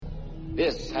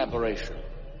This aberration,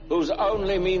 whose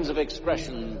only means of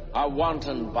expression are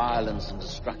wanton violence and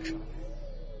destruction.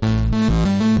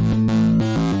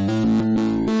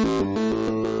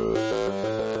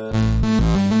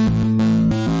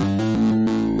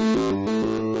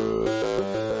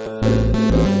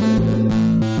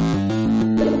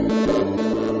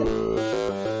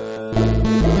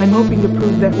 I'm hoping to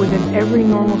prove that within every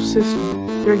normal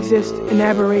system, there exists an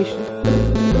aberration,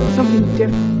 something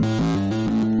different.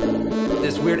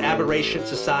 This weird aberration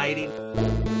society.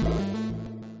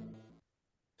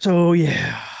 So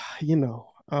yeah,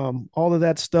 all of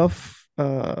that stuff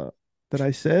that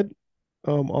I said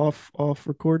off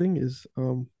recording is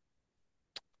I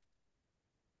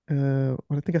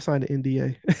think I signed an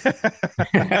NDA.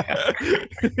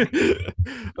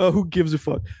 Who gives a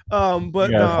fuck?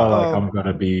 But yeah, I feel like I'm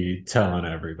gonna be telling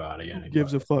everybody. Who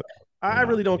gives a fuck? I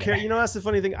really don't care. That's the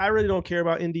funny thing. I really don't care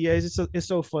about NDAs. It's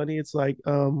so funny. It's like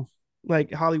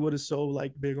Hollywood is so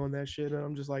like big on that shit, and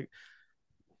I'm just like,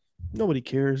 nobody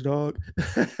cares, dog.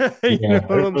 You know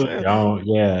what I'm saying?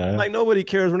 Yeah. Like nobody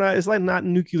cares. It's like not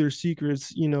nuclear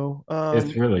secrets,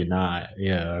 It's really not.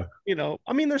 Yeah.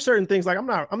 I mean, there's certain things like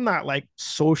I'm not like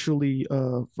socially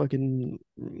fucking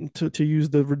to use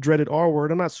the dreaded R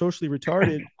word. I'm not socially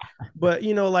retarded, but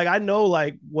like I know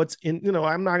like what's in,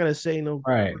 I'm not gonna say no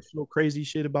crazy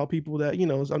shit about people that, I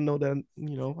know that,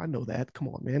 I know that. Come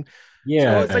on, man.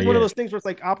 Yeah. So it's like one of those things where it's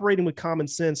like operating with common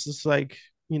sense. It's like,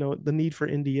 the need for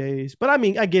NDAs. But I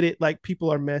mean, I get it. Like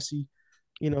people are messy,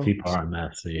 People are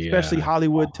messy. Especially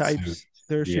Hollywood types.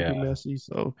 They're super messy.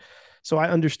 So I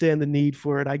understand the need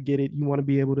for it. I get it. You want to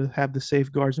be able to have the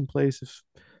safeguards in place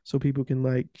so people can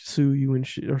like sue you and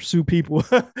shit, or sue people.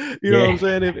 You know what I'm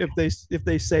saying? If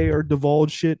they say or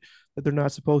divulge shit that they're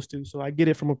not supposed to. So I get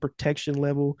it from a protection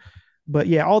level. But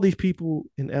yeah, all these people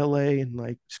in LA and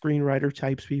like screenwriter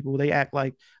types people, they act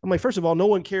like, I'm like, first of all, no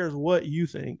one cares what you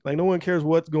think. Like no one cares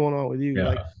what's going on with you.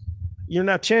 Yeah.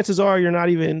 Like chances are you're not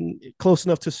even close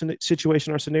enough to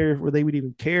situation or scenario where they would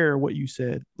even care what you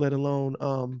said, let alone,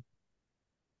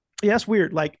 yeah, that's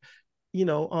weird. Like,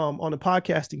 on the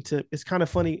podcasting tip, it's kind of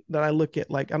funny that I look at,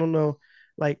 like, I don't know,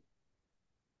 like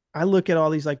I look at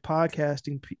all these like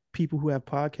podcasting people who have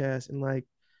podcasts and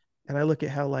I look at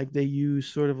how like they use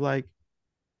sort of like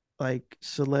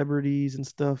celebrities and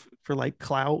stuff for like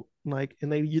clout, like,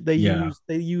 and they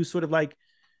use sort of like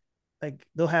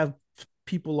they'll have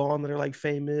people on that are like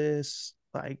famous,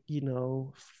 like,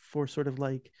 for sort of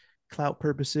like clout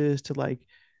purposes to like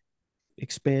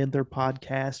expand their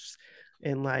podcasts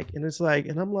and it's like,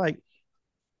 and I'm like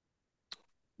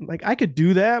I could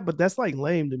do that, but that's like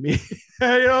lame to me. You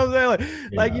know what I'm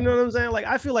saying? Like, you know what I'm saying? Like,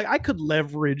 I feel like I could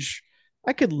leverage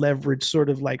sort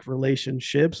of like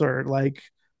relationships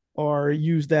or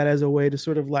use that as a way to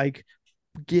sort of like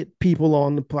get people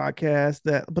on the podcast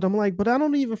but I'm like, but I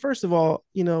don't even, first of all,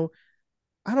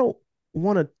 I don't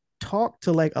want to talk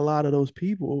to like a lot of those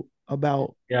people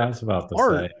about it's about the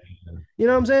art. say. You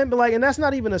know what I'm saying? But like, and that's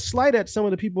not even a slight at some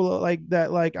of the people like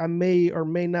that, like I may or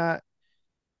may not,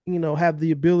 have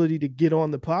the ability to get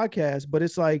on the podcast, but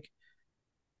it's like,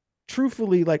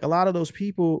 truthfully, like a lot of those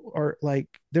people are like,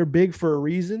 they're big for a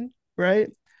reason, right?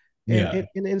 And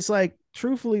it's like,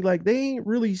 truthfully, like they ain't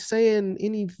really saying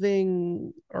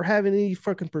anything or having any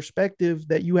fucking perspective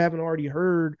that you haven't already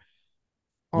heard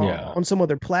on some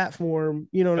other platform.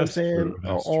 You know what I'm saying?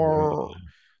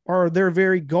 Or they're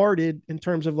very guarded in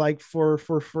terms of like for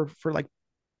like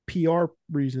PR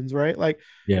reasons, right? Like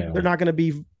they're not going to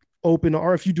be open,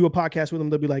 or if you do a podcast with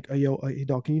them, they'll be like, hey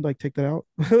dog, can you like take that out?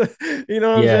 You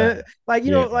know what I'm saying? Like,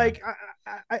 like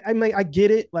I mean, I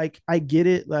get it. Like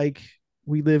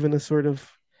we live in a sort of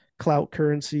clout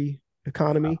currency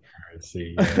economy.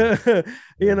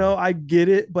 I get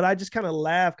it, but I just kind of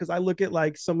laugh because I look at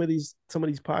like some of these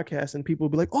podcasts and people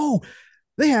will be like, oh,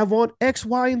 they have on X,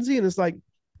 Y, and Z, and it's like,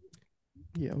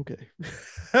 yeah, okay.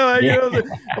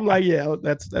 I'm like, yeah,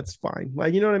 that's fine.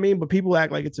 Like, you know what I mean? But people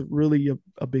act like it's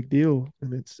a big deal,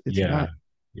 and it's not.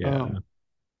 Yeah.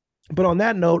 But on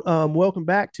that note, welcome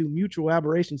back to Mutual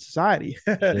Aberration Society.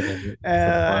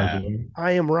 I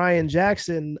am Ryan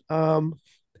Jackson,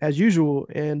 as usual,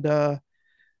 and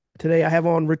today I have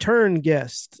on return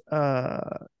guest,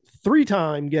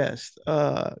 3-time guest,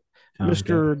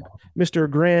 Mr.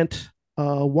 Grant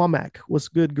Womack. What's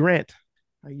good, Grant?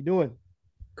 How you doing?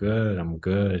 Good. I'm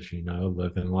good.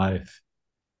 Living life.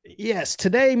 Yes.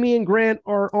 Today, me and Grant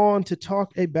are on to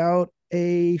talk about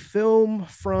a film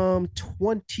from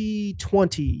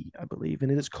 2020, I believe,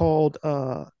 and it is called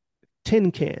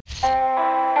Tin Can.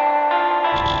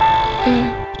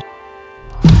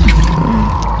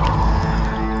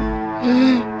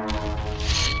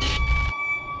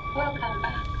 Welcome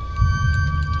back.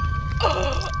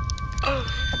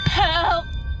 Help!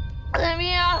 Let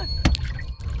me out!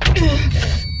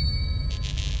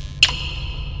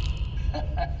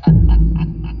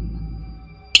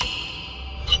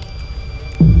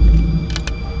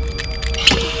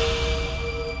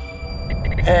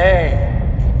 Hey,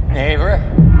 neighbor.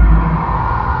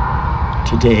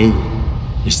 Today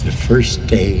is the first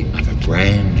day of a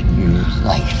brand new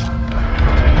life.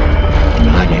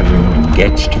 Not everyone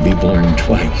gets to be born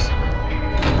twice.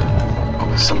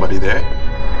 Oh, is somebody there?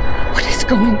 What is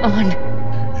going on?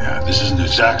 Yeah, this isn't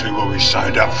exactly what we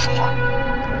signed up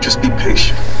for. Just be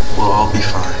patient. We'll all be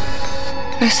fine.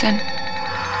 Listen.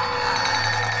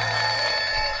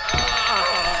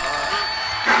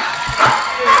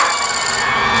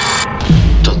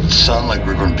 Doesn't sound like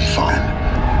we're going to be fine.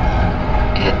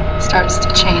 It starts to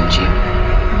change you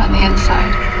on the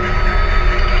inside.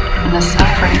 And the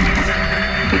suffering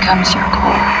becomes your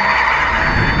core.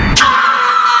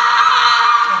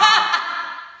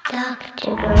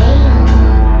 Dr. Graham.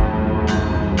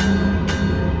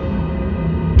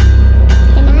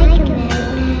 Can I come out now?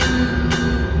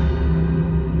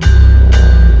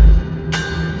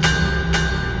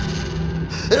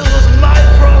 It was my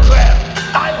program.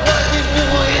 I brought these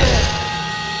people in.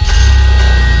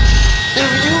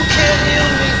 If you can't heal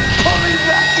me, put me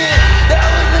back in. That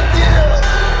was the deal.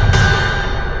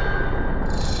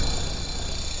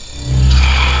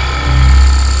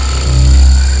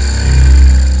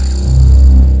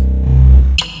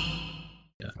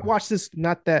 I watched this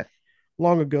not that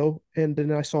long ago, and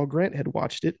then I saw Grant had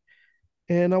watched it,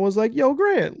 and I was like, "Yo,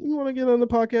 Grant, you want to get on the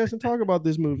podcast and talk about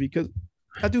this movie?" Because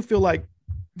I do feel like,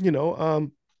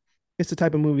 it's the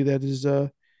type of movie that is,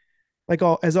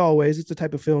 as always, it's the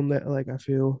type of film that, like, I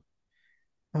feel,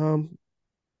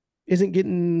 isn't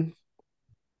getting.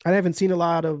 I haven't seen a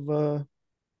lot of,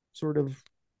 sort of.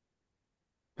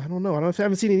 I don't know. I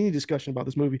haven't seen any discussion about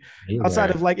this movie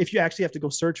outside of, like, if you actually have to go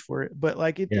search for it. But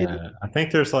like I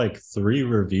think there's like 3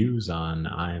 reviews on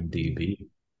IMDb.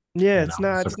 Yeah, and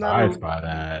I'm surprised by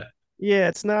that. Yeah,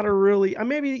 it's not a really.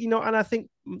 Maybe and I think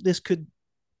it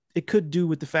could do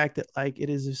with the fact that, like,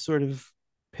 it is a sort of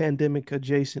pandemic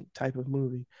adjacent type of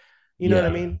movie. You know what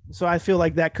I mean? So I feel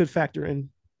like that could factor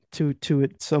in to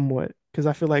it somewhat, because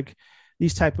I feel like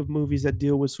these type of movies that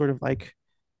deal with sort of like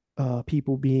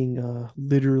people being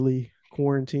literally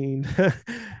quarantined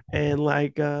and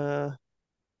like an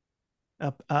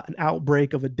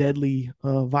outbreak of a deadly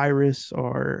virus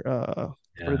or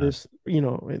this,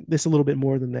 this a little bit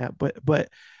more than that, but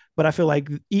I feel like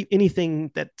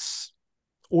anything that's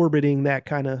orbiting that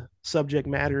kind of subject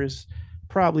matter is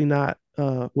probably not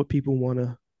what people want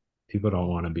to. People don't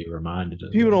want to be reminded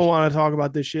of. People don't want to talk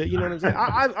about this shit. You know what I'm saying?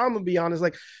 I'm gonna be honest.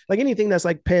 Like anything that's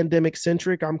like pandemic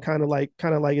centric, I'm kind of like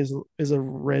is a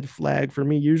red flag for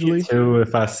me usually. Me too.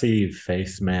 If I see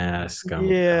face mask,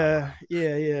 yeah.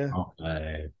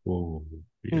 Okay,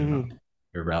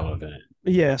 irrelevant.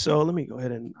 Yeah. So let me go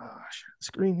ahead and share the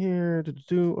screen here.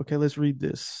 Okay, let's read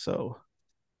this. So,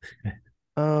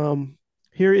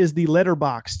 here is the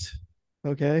Letterboxd.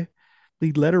 Okay,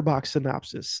 the Letterboxd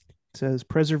synopsis. It says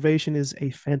preservation is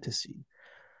a fantasy.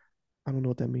 I don't know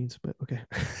what that means, but okay.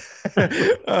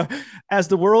 As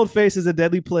the world faces a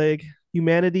deadly plague,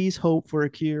 humanity's hope for a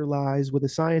cure lies with a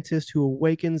scientist who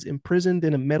awakens imprisoned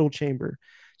in a metal chamber.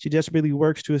 She desperately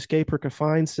works to escape her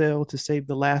confined cell to save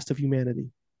the last of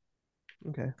humanity.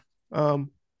 Okay.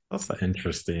 That's an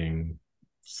interesting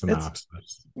synopsis.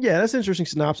 That's an interesting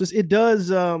synopsis. It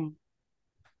does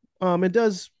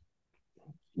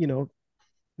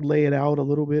lay it out a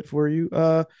little bit for you.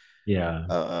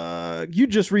 You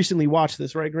just recently watched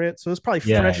this, right, Grant? So it's probably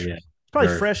fresh. Yeah. It's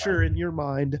probably fresher in your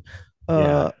mind.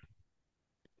 It's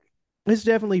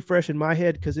definitely fresh in my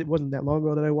head because it wasn't that long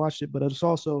ago that I watched it, but it's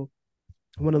also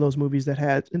one of those movies that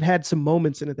had some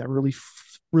moments in it that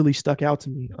really stuck out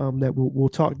to me. That we'll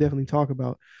definitely talk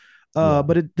about.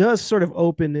 But it does sort of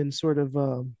open in sort of.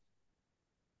 Well,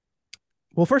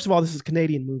 first of all, this is a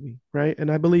Canadian movie, right? And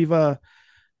I believe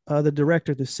the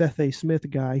director, the Seth A. Smith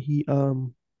guy, he I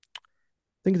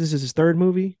think this is his third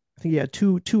movie. I think he had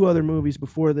two other movies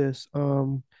before this. I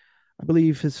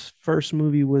believe his first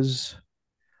movie was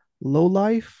Low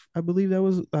Life. I think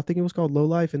it was called Low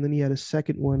Life, and then he had a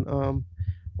second one.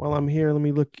 While I'm here,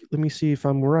 let me see if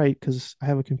I'm right, because I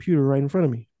have a computer right in front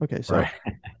of me. Okay, so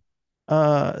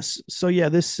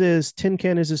this is Tin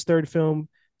Can is his third film.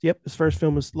 Yep, his first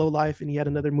film was Low Life, and he had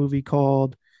another movie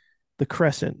called The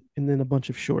Crescent, and then a bunch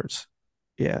of shorts.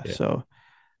 Yeah.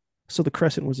 So The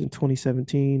Crescent was in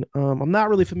 2017. I'm not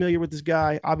really familiar with this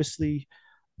guy. Obviously,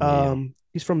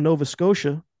 he's from Nova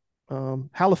Scotia,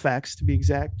 Halifax to be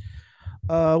exact.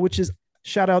 which is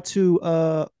shout out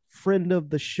to friend of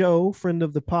the show, friend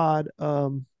of the pod,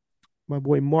 my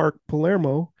boy Mark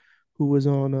Palermo, who was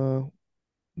on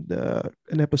an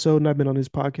episode, and I've been on his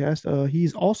podcast.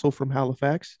 He's also from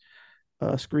Halifax,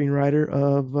 screenwriter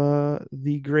of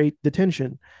The Great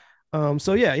Detention.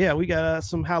 So yeah, we got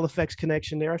some Halifax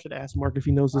connection there. I should ask Mark if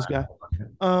he knows this guy.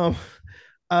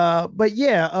 But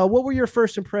yeah, what were your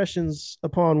first impressions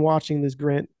upon watching this,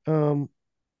 Grant?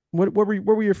 What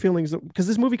were your feelings? Because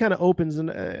this movie kind of opens,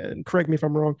 and correct me if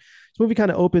I'm wrong. This movie kind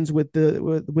of opens with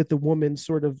the woman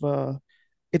sort of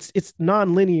it's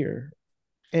non-linear,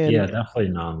 and yeah, definitely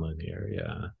non-linear.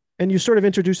 Yeah, and you're sort of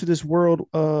introduced to this world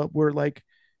where like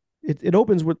it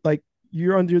opens with like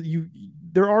you're under you.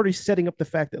 They're already setting up the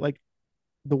fact that like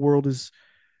the world is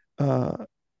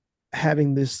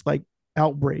having this like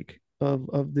outbreak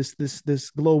of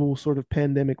this global sort of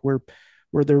pandemic where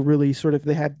they're really sort of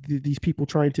they have these people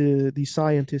these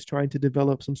scientists trying to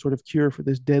develop some sort of cure for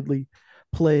this deadly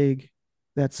plague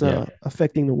that's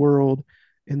affecting the world.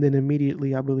 And then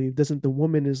immediately, I believe, doesn't the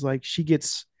woman is like she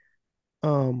gets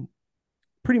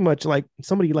pretty much like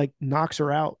somebody like knocks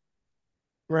her out,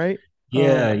 right?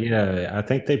 Yeah. I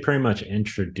think they pretty much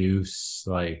introduce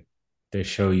like they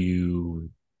show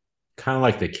you kind of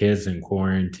like the kids in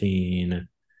quarantine,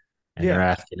 and they're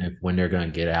asking if when they're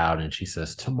going to get out, and she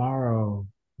says tomorrow,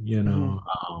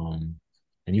 and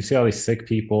you see all these sick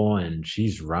people, and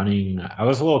she's running. I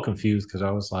was a little confused because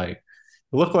I was like,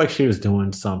 it looked like she was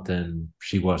doing something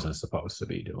she wasn't supposed to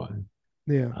be doing.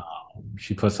 Yeah.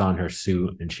 She puts on her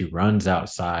suit and she runs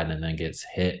outside and then gets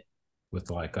hit with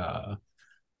like a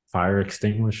fire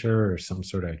extinguisher or some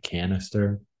sort of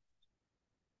canister.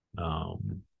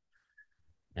 And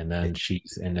then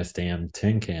she's in this damn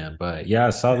tin can. But yeah,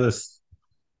 I saw this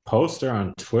poster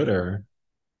on Twitter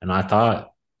and I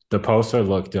thought the poster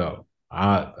looked dope.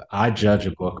 I judge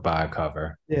a book by a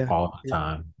cover all the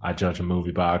time. I judge a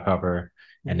movie by a cover,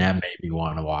 and that made me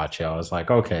want to watch it. I was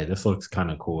like, okay, this looks kind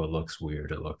of cool. It looks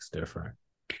weird. It looks different,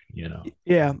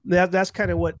 Yeah, that's kind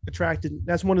of what attracted.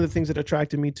 That's one of the things that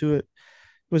attracted me to it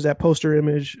was that poster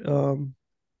image. In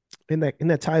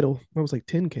that title, I was like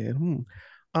tin can.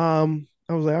 I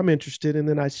was like, I'm interested, and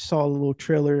then I saw a little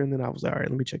trailer, and then I was like, all right,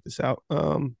 let me check this out.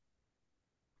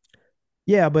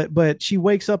 Yeah, but she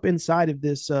wakes up inside of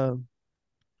this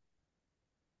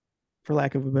for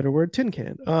lack of a better word, tin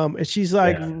can. And she's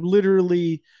like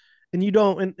literally, and you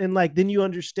don't, and like, then you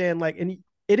understand, like, and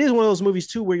it is one of those movies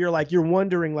too, where you're like, you're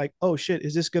wondering like, oh shit,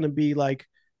 is this going to be like,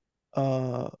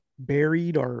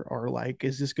 buried or like,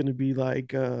 is this going to be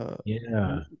like,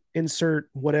 insert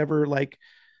whatever, like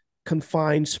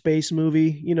confined space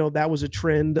movie, that was a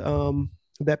trend,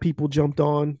 that people jumped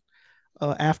on,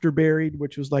 after Buried,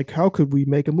 which was like, how could we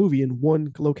make a movie in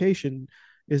one location?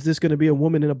 Is this going to be a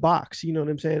woman in a box? You know what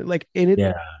I'm saying? Like, and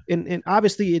it, and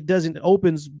obviously it doesn't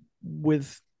opens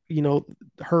with,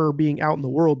 her being out in the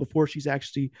world before she's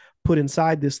actually put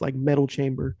inside this like metal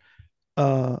chamber.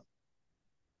 But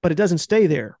it doesn't stay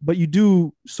there, but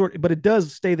but it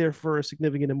does stay there for a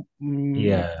significant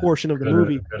portion of the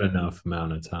movie. Good enough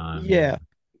amount of time. Yeah.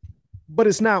 But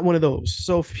it's not one of those.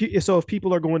 So if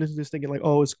people are going into this thinking like,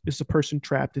 oh, it's a person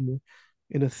trapped in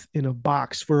a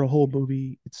box for a whole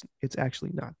movie, it's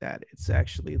actually not that. It's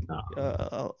actually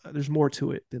there's more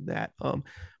to it than that.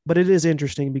 But it is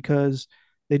interesting because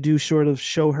they do sort of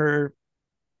show her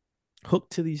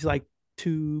hooked to these like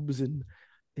tubes, and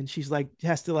she's like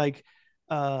has to like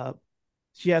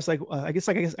she has like I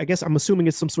guess I'm assuming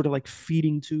it's some sort of like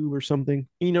feeding tube or something.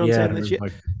 You know what I'm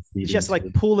saying? She has to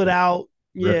like pull it out.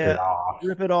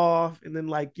 Rip it off, and then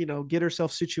like get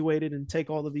herself situated and take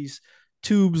all of these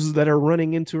tubes that are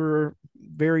running into her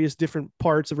various different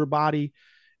parts of her body,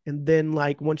 and then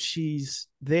like once she's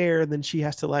there, then she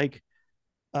has to like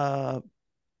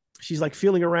she's like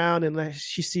feeling around, and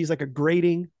she sees like a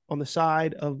grating on the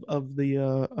side of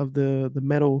the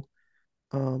metal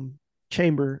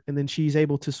chamber, and then she's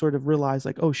able to sort of realize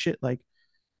like, oh shit, like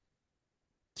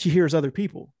she hears other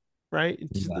people. Right.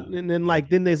 And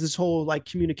then there's this whole like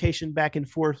communication back and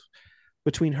forth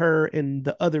between her and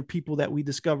the other people that we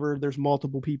discover. There's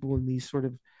multiple people in these sort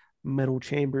of metal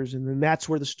chambers. And then that's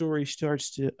where the story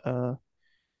starts to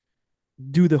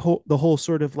do the whole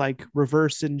sort of like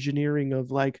reverse engineering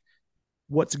of like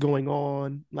what's going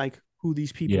on, like who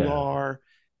these people are.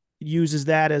 It uses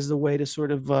that as the way to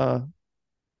sort of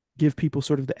give people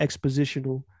sort of the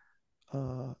expositional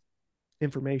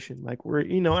information, like we're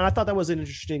and I thought that was an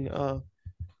interesting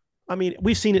I mean,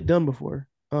 we've seen it done before.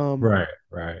 Right.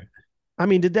 I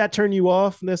mean, did that turn you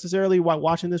off necessarily while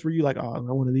watching this? Were you like, oh, I want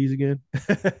one of these again?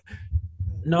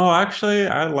 No, actually,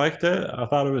 I liked it. I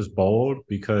thought it was bold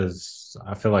because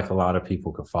I feel like a lot of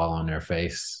people could fall on their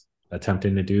face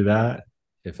attempting to do that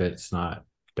if it's not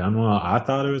done well. I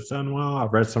thought it was done well.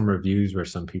 I've read some reviews where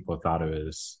some people thought it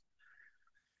was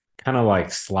kind of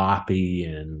like sloppy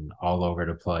and all over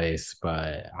the place,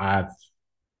 but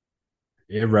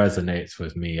it resonates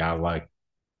with me. I like,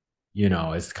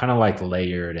 it's kind of like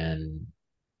layered and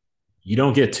you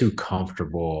don't get too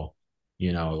comfortable,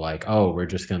 like, oh, we're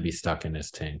just going to be stuck in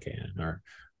this tin can, or,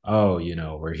 oh,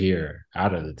 we're here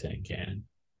out of the tin can,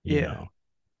 you Yeah. know.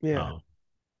 Yeah.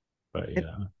 But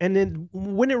yeah. And then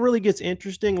when it really gets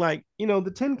interesting, like,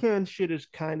 the tin can shit is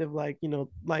kind of like,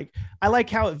 like I like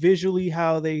how it visually,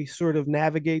 how they sort of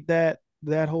navigate that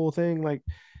whole thing. Like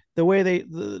the way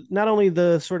not only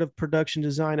the sort of production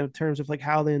design in terms of like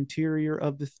how the interior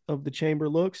of the chamber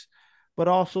looks, but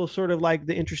also sort of like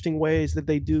the interesting ways that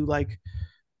they do like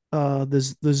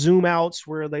the zoom outs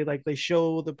where they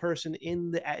show the person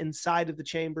in the inside of the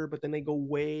chamber, but then they go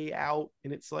way out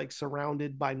and it's like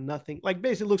surrounded by nothing, like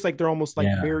basically looks like they're almost like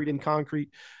buried in concrete,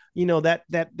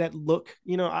 that look.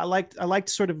 I liked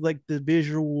sort of like the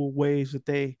visual ways that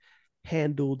they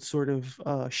handled sort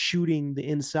of shooting the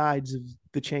insides of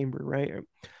the chamber, right?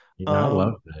 Yeah, I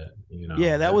loved it.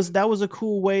 Yeah, that was a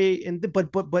cool way. And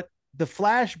but the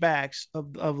flashbacks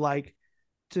of like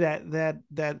to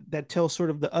that tells sort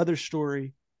of the other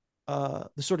story, the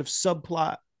sort of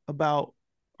subplot about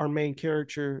our main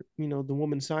character, the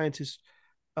woman scientist,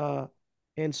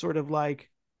 and sort of like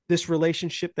this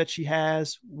relationship that she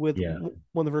has with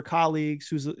one of her colleagues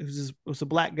who's a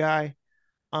black guy.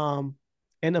 And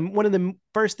one of the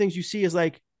first things you see is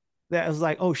like that is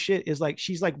like, oh shit, is like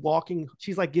she's like walking,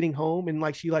 she's like getting home, and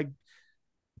like she like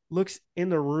looks in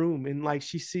the room and like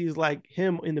she sees like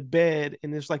him in the bed,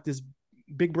 and there's like this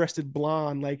big breasted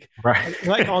blonde like right.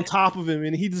 like on top of him,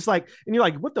 and he just like, and you're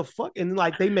like, what the fuck? And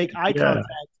like they make eye contact,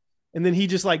 and then he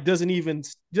just like doesn't even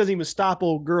stop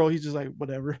old girl. He's just like,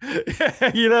 whatever.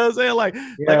 You know what I'm saying? Like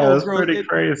it's pretty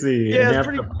crazy. Yeah, and it's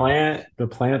pretty. The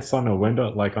plant's on the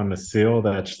window, like on the sill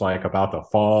that's like about to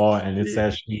fall, and it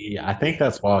says I think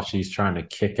that's while she's trying to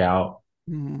kick out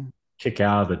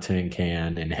of the tin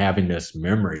can and having this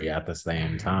memory at the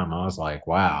same time. I was like,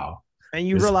 wow. And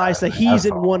you realize that he's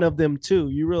in one of them too.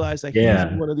 You realize that he's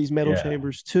in one of these metal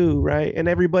chambers too, right? And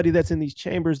everybody that's in these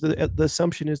chambers, the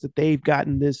assumption is that they've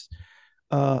gotten this,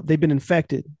 they've been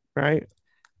infected, right?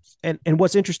 And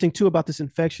what's interesting too about this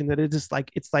infection, that it's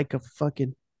like a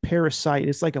fucking parasite.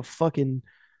 It's like a fucking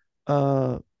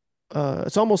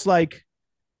it's almost like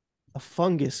a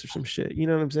fungus or some shit. You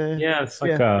know what I'm saying? Yeah, it's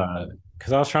like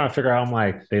because I was trying to figure out, I'm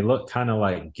like, they look kind of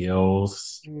like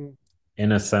gills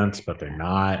in a sense, but they're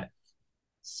not.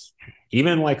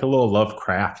 Even like a little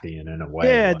Lovecraftian in a way.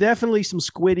 Yeah, like, definitely some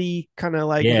squiddy kind of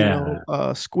like,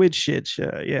 squid shit.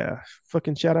 Yeah.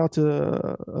 Fucking shout out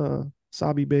to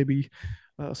Sabi Baby.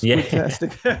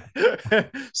 Squidtastic.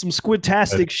 Some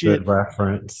squidtastic shit.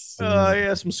 Reference.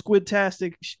 Yeah, some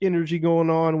squidtastic energy going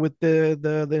on with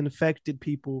the infected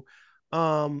people.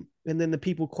 And then the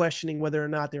people questioning whether or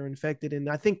not they're infected. And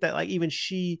I think that like even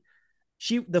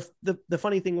the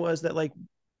funny thing was that like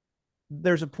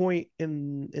there's a point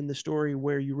in the story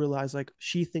where you realize like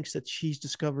she thinks that she's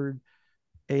discovered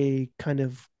a kind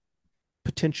of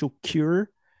potential cure,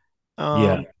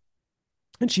 and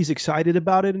she's excited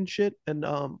about it and shit, and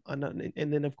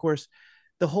then of course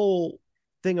the whole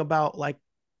thing about like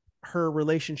her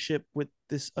relationship with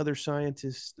this other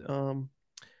scientist, you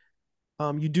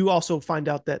do also find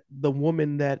out that the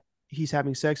woman that he's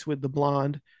having sex with, the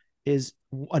blonde, is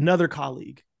another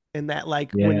colleague. And that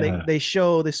like when they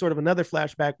show this sort of another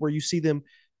flashback where you see them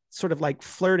sort of like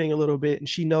flirting a little bit, and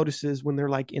she notices when they're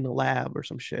like in a lab or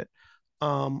some shit.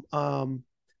 So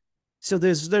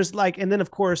there's like, and then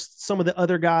of course some of the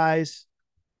other guys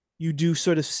you do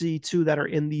sort of see too that are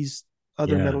in these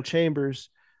other metal chambers,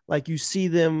 like you see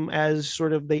them as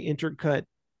sort of they intercut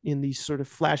in these sort of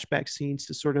flashback scenes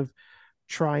to sort of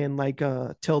try and like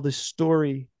tell this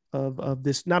story of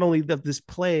this, not only of this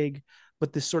plague,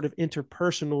 but this sort of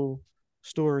interpersonal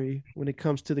story when it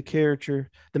comes to the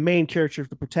main character,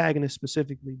 the protagonist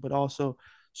specifically, but also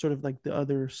sort of like the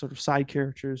other sort of side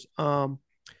characters.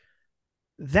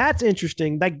 That's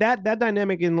interesting. Like that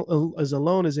dynamic as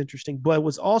alone is interesting, but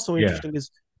what's also interesting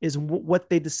is what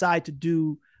they decide to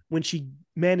do when she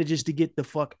manages to get the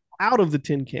fuck out of the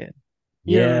tin can.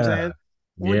 You know what I'm saying?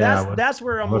 Well, that's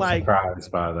where I'm like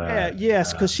surprised by that.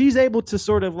 Yes, because she's able to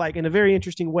sort of like in a very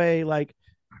interesting way, like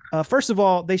first of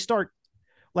all, we start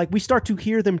to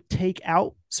hear them take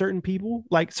out certain people.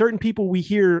 Like certain people we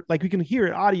hear, like we can hear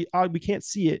it audio, we can't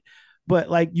see it, but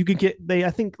like you can get I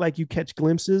think like you catch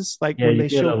glimpses like Yeah, when you they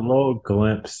get a show little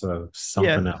glimpse of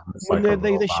something that looks when like a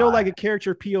they show robot. like a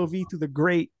character POV through the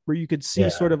grate where you could see Yeah.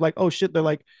 sort of like, oh shit, they're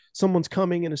like someone's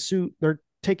coming in a suit, they're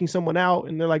taking someone out,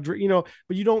 and they're like, but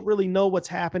you don't really know what's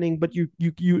happening, but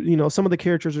some of the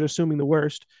characters are assuming the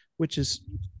worst, which is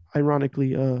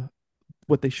ironically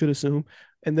what they should assume.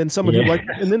 And then some of the people like,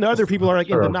 and then the other people are like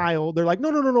in True. denial. They're like,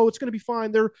 no, it's gonna be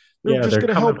fine. They're Yeah, just they're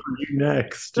gonna coming help. for you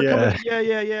next. They're Yeah. coming,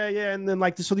 yeah. And then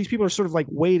like, so these people are sort of like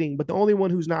waiting, but the only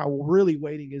one who's not really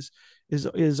waiting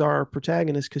is our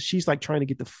protagonist, because she's like trying to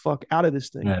get the fuck out of this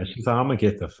thing. Yeah, she's like, I'm gonna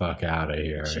get the fuck out of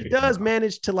here. She does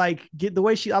manage to like get the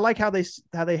way I like how they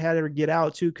had her get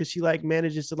out too, because she like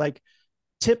manages to like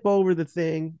tip over the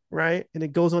thing, right? And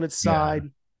it goes on its side.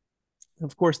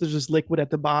 Of course, there's just liquid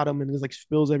at the bottom and there's like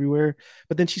spills everywhere.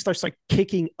 But then she starts like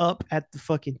kicking up at the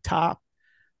fucking top.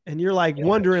 And you're like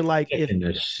wondering, like, kicking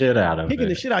the shit out of kicking it.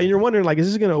 the shit out. And you're wondering, like, is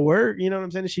this gonna work? You know what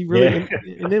I'm saying? Is she really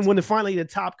and then when finally the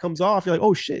top comes off, you're like,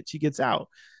 oh shit, she gets out.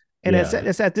 And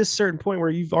it's at this certain point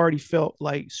where you've already felt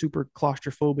like super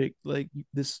claustrophobic, like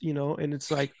this, and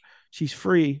it's like she's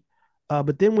free.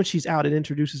 But then when she's out, it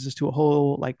introduces us to a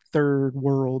whole like third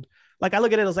world. Like I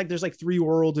look at it as like there's like three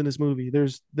worlds in this movie.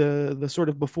 There's the sort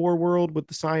of before world with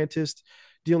the scientist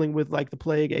dealing with like the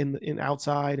plague and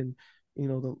outside, and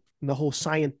the whole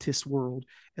scientist world.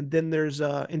 And then there's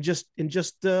in just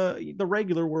the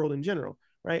regular world in general,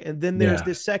 right? And then there's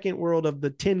this second world of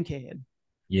the tin can.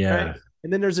 Yeah. Right?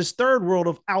 And then there's this third world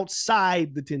of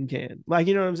outside the tin can. Like,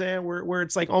 you know what I'm saying? Where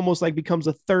it's like almost like becomes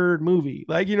a third movie.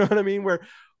 Like, you know what I mean?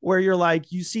 Where you're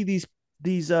like, you see these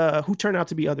who turn out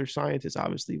to be other scientists,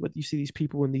 obviously, but you see these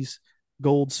people in these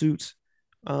gold suits.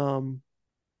 First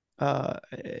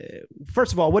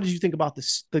of all, what did you think about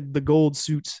the gold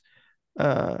suits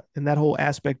and that whole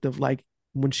aspect of like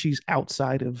when she's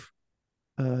outside of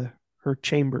her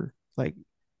chamber? Like,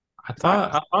 I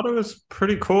thought it was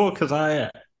pretty cool because I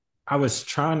was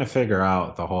trying to figure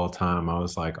out the whole time. I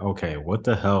was like, okay, what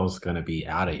the hell's gonna be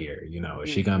out of here? Is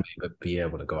she gonna be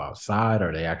able to go outside?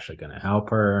 Are they actually gonna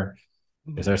help her?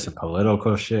 Is there some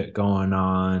political shit going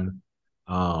on?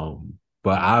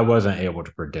 But I wasn't able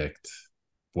to predict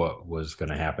what was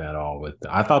gonna happen at all.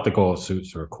 I thought the gold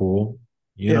suits were cool,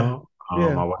 you know.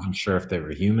 I wasn't sure if they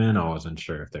were human. I wasn't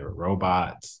sure if they were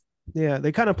robots. Yeah,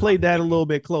 they kind of played that a little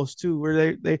bit close too,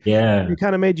 where they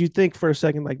kind of made you think for a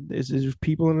second, like, is there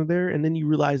people under there? And then you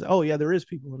realize, oh yeah, there is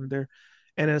people under there.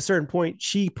 And at a certain point,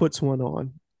 she puts one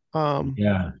on.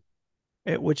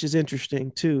 Which is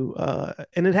interesting too.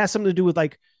 And it has something to do with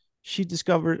like she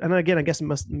discovered, and again, I guess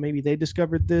maybe they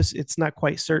discovered this. It's not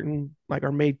quite certain, like,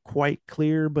 or made quite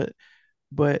clear, but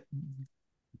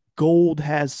gold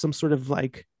has some sort of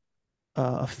like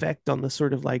effect on the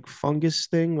sort of like fungus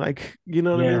thing, like, you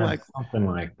know what I mean, like something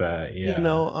like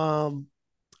that.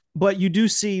 But you do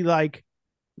see like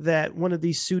that one of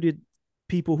these suited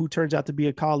people who turns out to be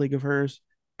a colleague of hers,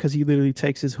 because he literally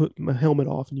takes his helmet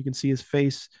off and you can see his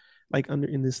face like under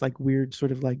in this like weird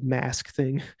sort of like mask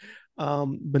thing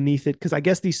beneath it, because I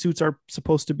guess these suits are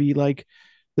supposed to be like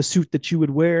the suit that you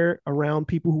would wear around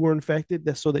people who were infected,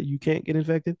 that's so that you can't get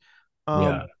infected.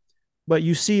 But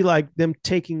you see like them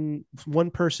taking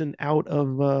one person out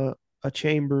of a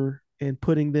chamber and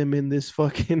putting them in this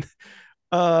fucking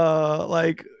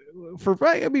like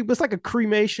I mean, it's like a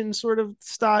cremation sort of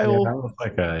style. That was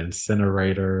like an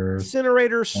incinerator,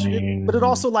 but it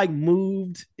also like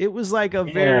moved. It was like a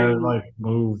very like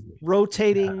moved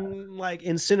rotating like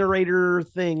incinerator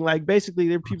thing. Like basically,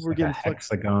 there people were getting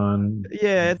hexagon.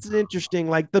 Yeah, it's interesting.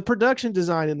 Like the production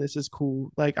design in this is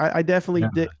cool. Like I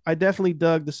definitely I definitely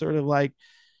dug the sort of like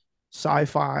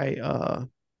sci-fi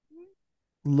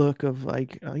look of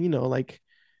like like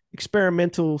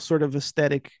experimental sort of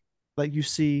aesthetic like you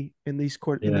see in these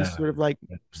in these sort of like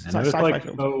sci-fi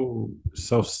films.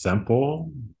 So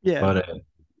simple, but it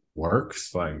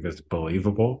works. Like it's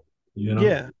believable,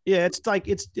 it's like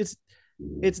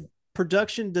it's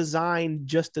production design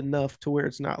just enough to where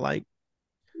it's not like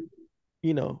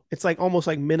it's like almost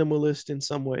like minimalist in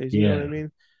some ways, you know what I mean,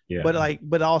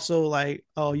 but also like,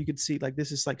 oh, you could see like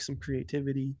this is like some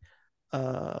creativity.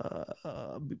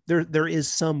 There is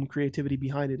some creativity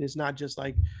behind it. It's not just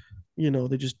like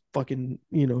they're just fucking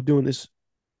doing this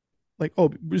like,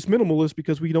 oh, it's minimalist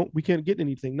because we can't get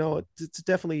anything. No, it's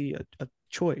definitely a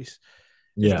choice.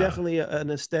 It's definitely an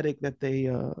aesthetic that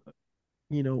they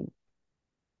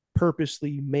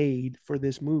purposely made for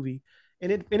this movie,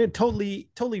 and it totally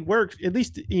worked. At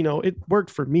least it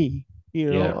worked for me.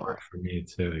 It worked for me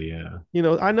too.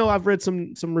 I know I've read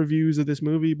some reviews of this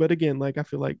movie, but again, like I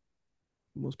feel like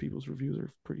most people's reviews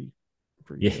are pretty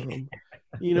Yeah.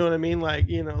 You know what I mean? Like,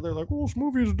 they're like, "Oh, this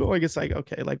movie is like." It's like,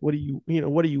 okay, like, what do you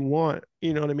want?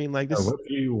 You know what I mean? Like, this. What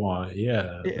do you want?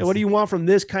 Yeah. What do you want from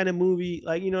this kind of movie?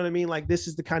 Like, you know what I mean? Like, this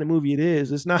is the kind of movie it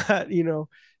is. It's not,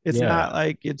 it's not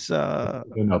like it's a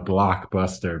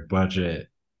blockbuster budget.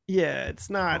 Yeah, it's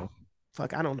not.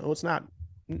 Fuck, I don't know. It's not.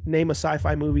 Name a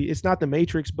sci-fi movie. It's not The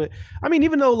Matrix, but I mean,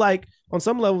 even though like on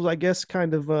some levels, I guess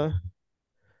kind of.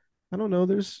 I don't know.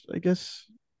 There's, I guess,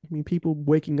 people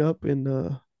waking up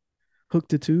and hooked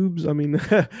to tubes. I mean,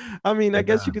 I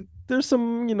guess you could. There's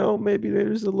some, maybe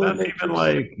there's a little. That's even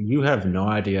like you have no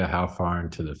idea how far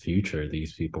into the future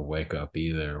these people wake up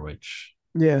either, which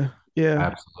yeah, I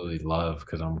absolutely love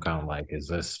because I'm kind of like, is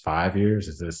this 5 years?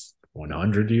 Is this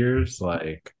 100 years?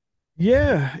 Like,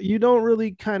 yeah, you don't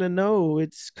really kind of know.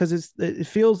 It's because it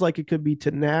feels like it could be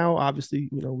to now. Obviously,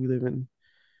 we live in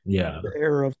the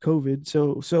era of COVID,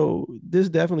 so this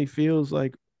definitely feels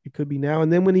like it could be now.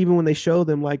 And then when they show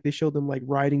them like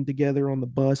riding together on the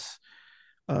bus,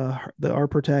 our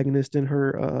protagonist and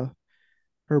her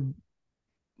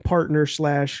partner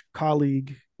slash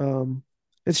colleague,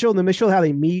 they show how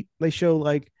they meet. They show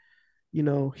like,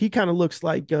 he kind of looks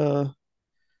like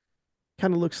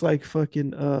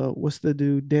fucking what's the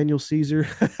dude, Daniel Caesar.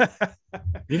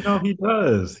 He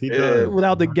does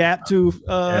without the gap tooth.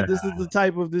 This is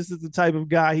the type of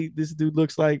guy this dude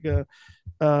looks like,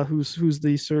 who's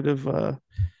the sort of I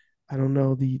don't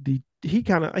know, he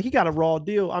got a raw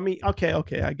deal. I mean, okay,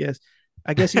 I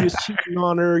guess he was cheating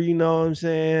on her, you know what I'm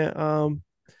saying?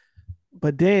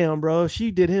 But damn, bro,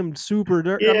 she did him super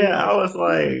dirt. I was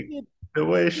like, the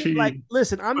way she, like,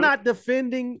 listen, I'm not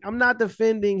defending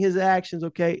his actions.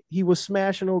 Okay, he was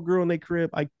smashing old girl in their crib.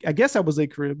 I guess that was their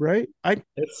crib, right?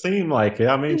 It seemed like it.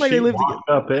 I mean, she walked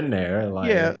up in there. Like,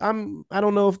 yeah, I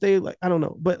don't know if they like. I don't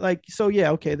know, but like, so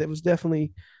yeah, okay, that was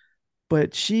definitely.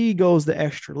 But she goes the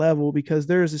extra level because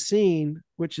there's a scene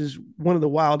which is one of the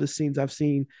wildest scenes I've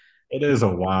seen. It is a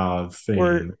wild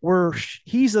scene where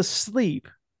he's asleep.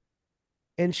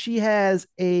 And she has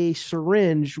a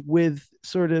syringe with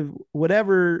sort of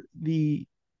whatever I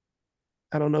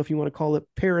don't know if you want to call it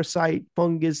parasite,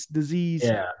 fungus, disease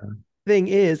thing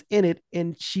is in it.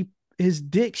 And she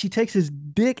takes his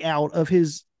dick out of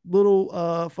his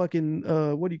little fucking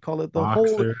what do you call it?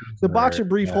 The boxer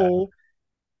brief hole,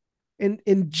 and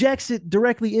injects it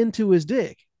directly into his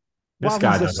dick. This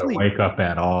guy doesn't wake up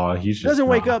at all. He just doesn't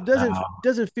wake up,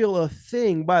 doesn't feel a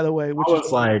thing, by the way. I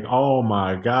was like, oh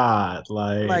my God.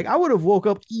 Like I would have woke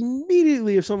up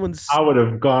immediately if someone's. I would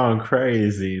have gone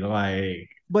crazy. Like,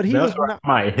 but he was not,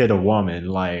 might hit a woman.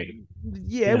 Like,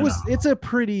 yeah, it's a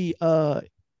pretty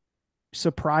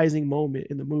surprising moment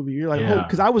in the movie. You're like, oh,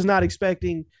 because I was not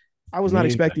expecting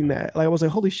that. Like, I was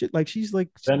like, holy shit! Like, she's like.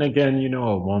 Then again,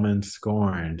 a woman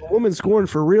scorned. A woman scorned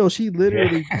for real. She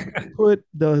literally put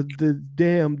the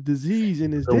damn disease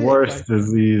in his. The dick. worst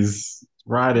disease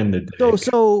right in the dick.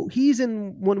 So he's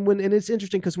in when and it's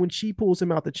interesting because when she pulls him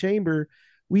out the chamber,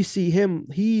 we see him.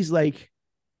 He's like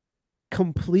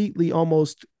completely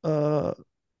almost.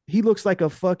 He looks like a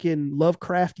fucking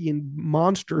Lovecraftian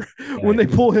monster when they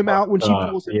pull him out. When she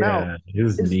pulls him out,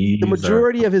 the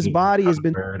majority of his body has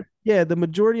been. Yeah, the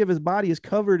majority of his body is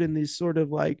covered in these sort of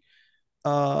like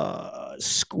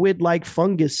squid-like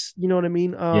fungus. You know what I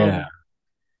mean?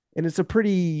 And it's a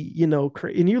pretty,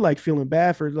 and you're like feeling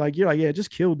bad for like, you're like, yeah,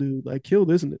 just kill dude, like kill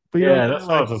this, isn't it? But that's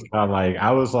what I was just kind of like.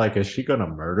 I was like, is she gonna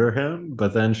murder him?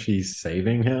 But then she's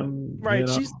saving him, right?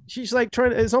 She's like trying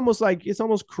to. It's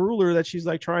almost crueler that she's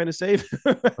like trying to save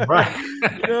him. Right?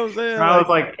 You know what I'm saying? I was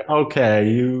like, okay,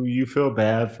 you feel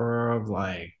bad for her,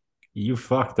 like you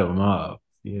fucked him up.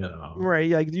 Right?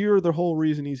 Like you're the whole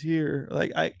reason he's here.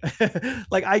 Like I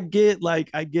get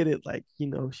it. Like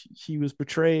she was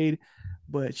betrayed,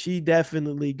 but she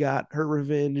definitely got her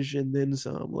revenge and then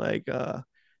some. Like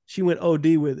she went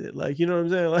OD with it. Like you know what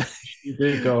I'm saying? Like she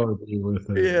did go OD with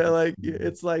it. Yeah, like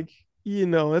it's like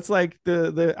it's like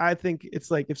the I think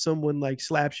it's like if someone like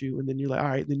slaps you and then you're like, all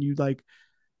right, then you like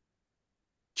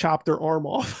chop their arm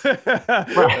off. Right.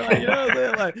 Like, you know what I'm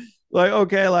saying? Like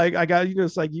okay, like I got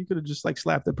it's like you could have just like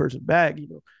slapped the person back,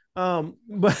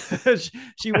 but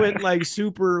she went like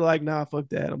super like, nah, fuck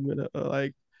that. I'm gonna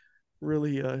like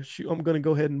really I'm gonna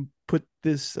go ahead and put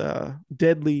this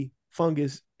deadly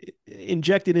fungus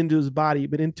injected into his body,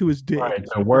 but into his dick. Right,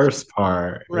 the worst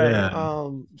part. Right. Yeah.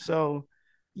 So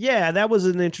yeah, that was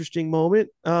an interesting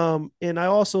moment. And I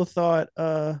also thought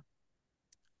the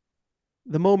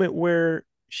moment where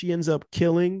she ends up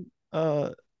killing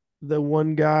the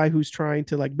one guy who's trying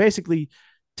to like basically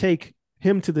take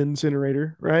him to the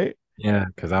incinerator, right? Yeah,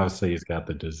 because obviously he's got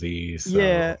the disease. So.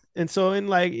 Yeah, and so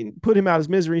like put him out of his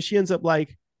misery. She ends up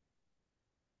like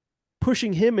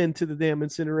pushing him into the damn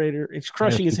incinerator. It's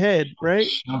crushing his she head, right?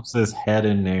 shoves his head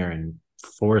in there and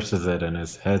forces it, and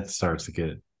his head starts to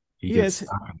get he Yeah, gets it's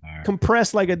stuck in there.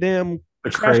 compressed like a damn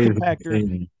The trash crazy compactor.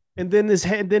 thing. And then his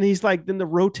head, then he's like, then the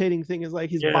rotating thing is like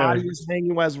his body is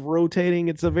hanging while it's rotating.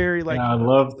 It's a very like, Yeah, I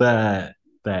love that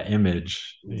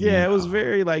image. yeah, it was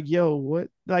very like, yo, what?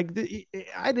 Like,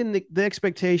 I didn't, the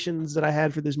expectations that I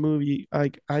had for this movie,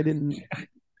 like, I didn't.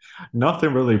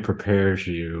 Nothing really prepares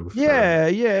you for Yeah,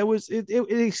 it was, I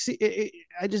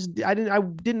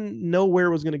didn't know where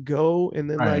it was gonna go, and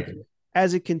then like, right.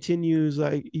 as it continues,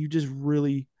 like, you just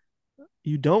really,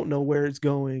 you don't know where it's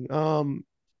going.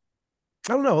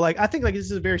 I don't know. Like, I think like this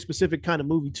is a very specific kind of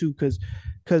movie too, because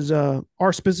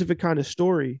our specific kind of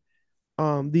story,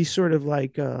 these sort of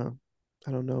like I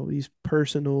don't know, these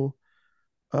personal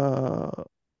uh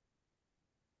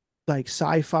like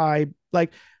sci-fi,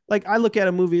 like I look at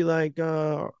a movie like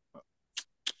the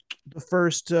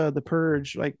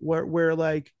Purge, like where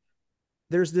like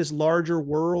there's this larger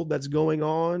world that's going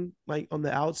on like on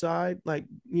the outside, like,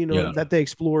 you know, Yeah. that they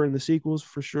explore in the sequels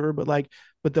for sure, but like,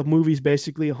 but the movie's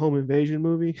basically a home invasion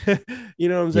movie. You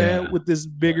know what I'm saying, Yeah. with this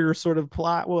bigger sort of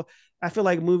plot. Well, I feel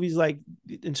like movies like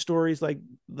and stories like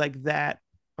that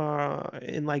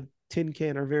in like Tin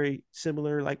Can are very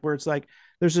similar, like where it's like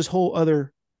there's this whole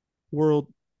other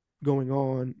world going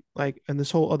on, like, and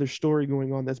this whole other story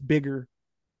going on that's bigger,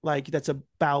 like that's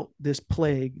about this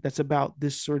plague, that's about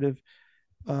this sort of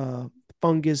uh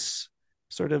fungus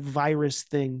sort of virus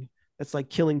thing that's like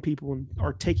killing people and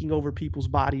are taking over people's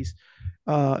bodies,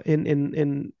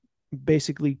 and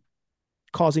basically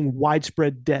causing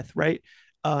widespread death, right?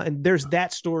 And there's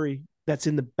that story that's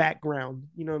in the background.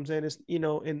 You know what I'm saying? It's, you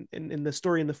know, in the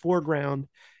story in the foreground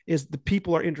is the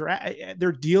people are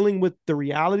they're dealing with the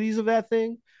realities of that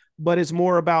thing, but it's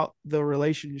more about the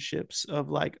relationships of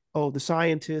like, oh, the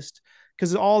scientist,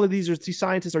 because all of these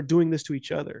scientists are doing this to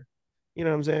each other. You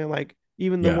know what I'm saying? Like,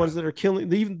 even the Yeah. ones that are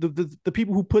killing, even the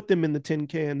people who put them in the tin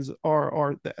cans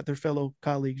are their fellow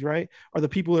colleagues, right? Are the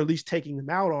people at least taking them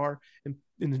out are, and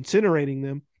incinerating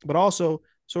them, but also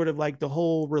sort of like the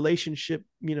whole relationship,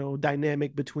 you know,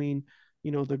 dynamic between,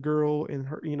 you know, the girl and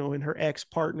her, you know, and her ex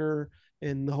partner,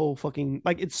 and the whole fucking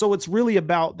like, it's really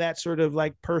about that sort of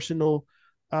like personal,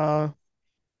 uh,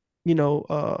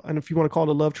 and if you want to call it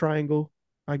a love triangle,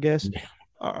 I guess.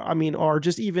 I mean, or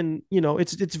just even, you know,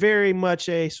 it's very much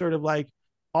a sort of like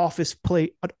an office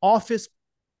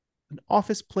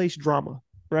place drama,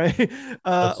 right?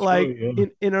 That's Like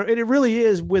true, yeah. it really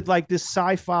is, with like this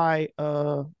sci-fi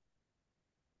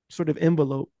sort of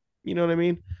envelope. You know what I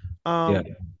mean? Yeah.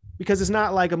 Because it's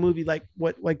not like a movie like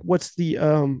what's the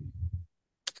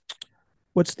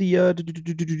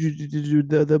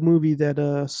movie that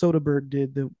Soderbergh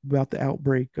did about the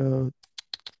outbreak,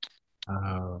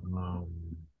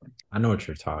 I know what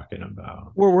you're talking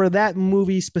about. where that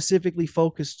movie specifically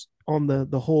focused on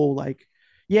the whole, like,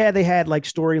 yeah, they had like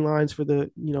storylines for the,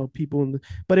 you know, people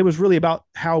but it was really about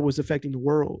how it was affecting the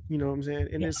world. You know what I'm saying?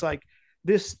 And it's like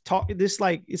this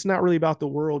like, it's not really about the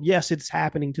world. Yes, it's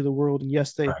happening to the world, and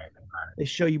yes, they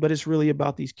show you, but it's really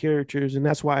about these characters. And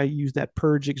that's why I use that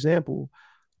Purge example,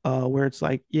 where it's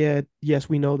like, yeah, yes,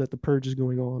 we know that the Purge is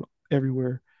going on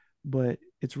everywhere, but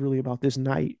it's really about this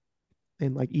night,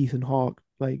 and like Ethan Hawke,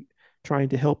 like trying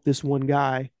to help this one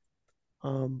guy.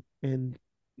 And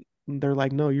they're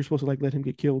like, no, you're supposed to like let him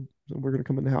get killed, and we're gonna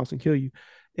come in the house and kill you.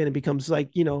 And it becomes like,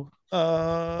 you know,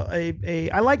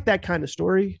 I like that kind of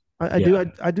story. I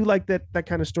do like that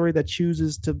kind of story that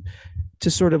chooses to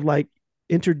sort of like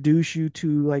introduce you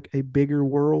to like a bigger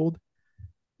world,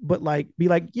 but like be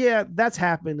like, yeah, that's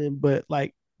happening, but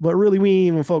really we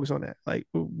ain't even focus on that. Like,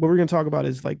 what we're gonna talk about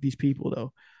is like these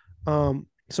people though.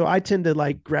 So I tend to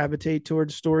like gravitate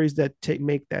towards stories that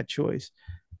make that choice.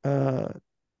 uh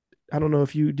I don't know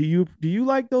if you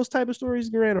like those type of stories,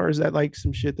 Grant, or is that like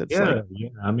some shit that's like, Yeah.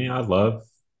 I mean, I love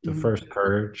the Mhm. first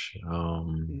Purge.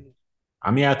 I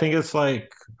mean, I think it's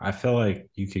like I feel like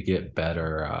you could get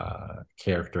better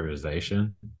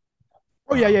characterization.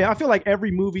 Oh yeah. I feel like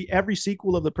every movie, every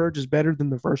sequel of The Purge is better than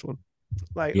the first one.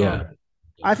 Like, Yeah.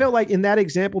 I felt like in that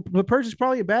example, The Purge is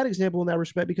probably a bad example in that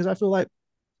respect, because I feel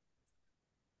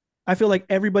like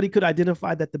everybody could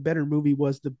identify that the better movie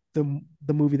was the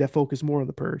movie that focused more on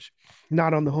the Purge,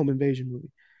 not on the home invasion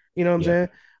movie. You know what I'm saying?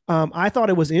 I thought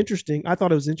it was interesting. I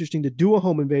thought it was interesting to do a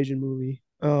home invasion movie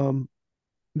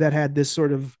that had this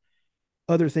sort of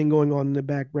other thing going on in the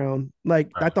background.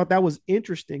 Like, I thought that was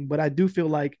interesting, but I do feel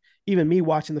like even me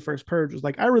watching the first Purge was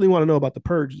like, I really want to know about the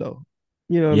Purge though.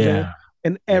 You know what I'm saying?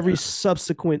 And every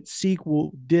subsequent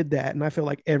sequel did that, and I feel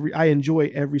like I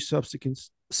enjoy every subsequent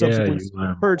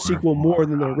Purge sequel more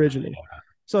than the original.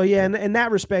 So yeah, in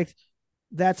that respect,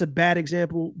 that's a bad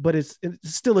example, but it's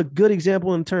still a good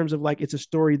example in terms of like it's a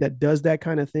story that does that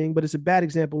kind of thing, but it's a bad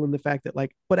example in the fact that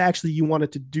like, but actually you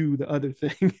wanted to do the other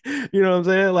thing. You know what I'm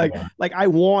saying? Like I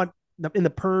want in the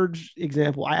Purge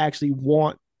example, I actually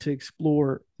want to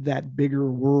explore that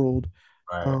bigger world.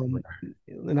 Right.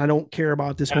 And I don't care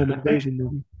about this home invasion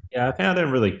movie. Yeah, I think I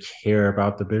didn't really care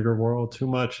about the bigger world too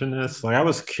much in this. Like I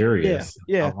was curious.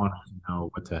 Yeah. I wanted to know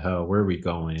what the hell, where are we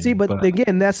going? See, but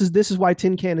again, this is why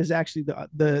Tin Can is actually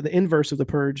the inverse of the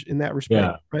Purge in that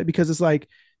respect, right? Because it's like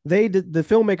the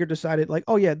filmmaker decided like,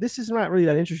 oh yeah, this is not really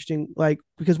that interesting, like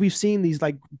because we've seen these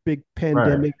like big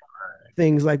pandemic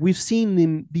things, like we've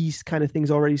seen these kind of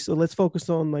things already. So let's focus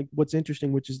on like what's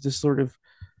interesting, which is this sort of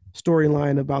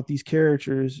storyline about these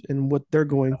characters and what they're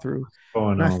going through.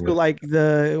 And I feel like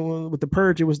with the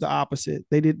Purge, it was the opposite.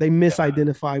 They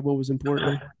misidentified what was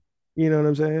important. You know what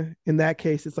I'm saying? In that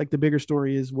case, it's like the bigger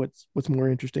story is what's more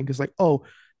interesting. Because like, oh,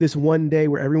 this one day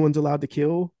where everyone's allowed to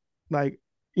kill, like,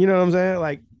 you know what I'm saying?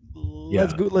 Like,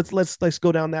 let's go. Let's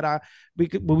go down that.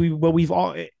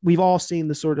 We've all seen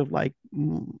the sort of like,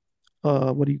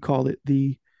 what do you call it?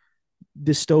 The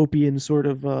dystopian sort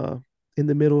of in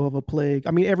the middle of a plague.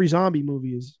 I mean, every zombie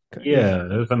movie is.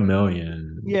 There's a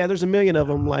million. Yeah, there's a million of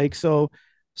them. Like so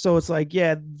it's like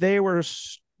they were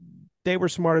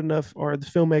smart enough, or the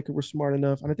filmmaker was smart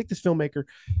enough, and I think this filmmaker,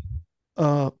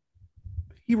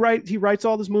 he writes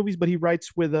all these movies, but he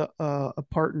writes with a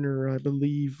partner, I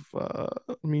believe.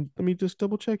 Let me just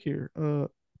double check here. There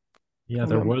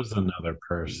was another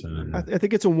person. I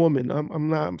think it's a woman. I'm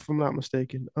not, if I'm not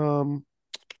mistaken.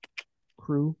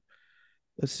 Crew.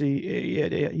 Let's see.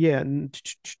 Yeah.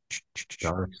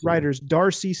 Writers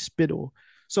Darcy Spittle.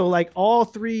 So like all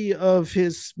three of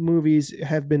his movies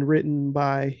have been written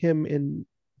by him and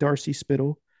Darcy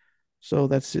Spittle. So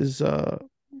that's his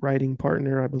writing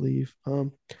partner, I believe.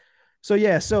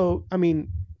 So I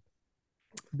mean,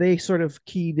 they sort of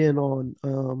keyed in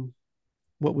on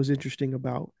what was interesting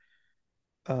about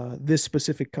this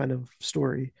specific kind of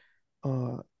story,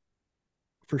 for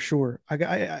sure.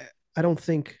 I don't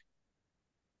think.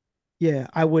 Yeah,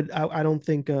 I don't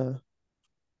think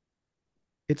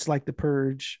it's like the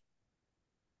Purge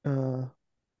in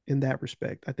that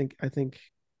respect. I think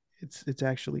it's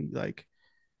actually like,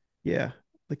 yeah,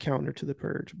 the counter to the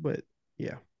Purge. But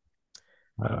yeah.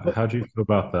 How do you feel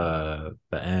about the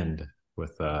end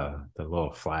with the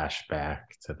little flashback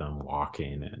to them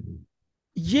walking and?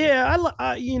 Yeah,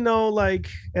 I you know, like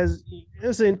I've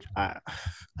seen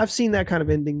that kind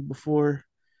of ending before.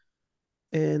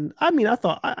 And I mean, I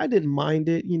thought I didn't mind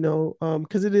it, you know,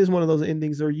 because it is one of those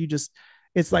endings where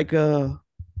it's like a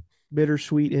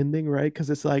bittersweet ending, right? Because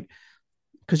it's like,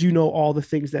 because you know all the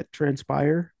things that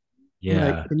transpire,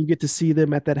 like, and you get to see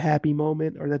them at that happy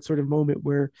moment, or that sort of moment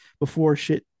where before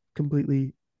shit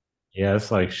completely. Yeah,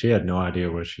 it's like she had no idea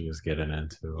what she was getting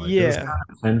into. Like, it was kind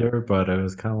of tender, but it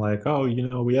was kind of like, oh, you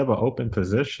know, we have an open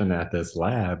position at this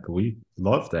lab. We'd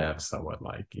love to have someone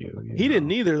like you. He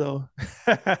didn't either, though.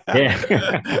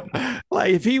 Yeah.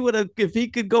 Like if he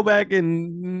could go back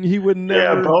and he would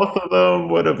never. Yeah, both of them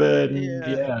would have been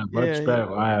much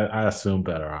better. I assume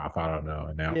better off. I don't know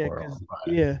in that world.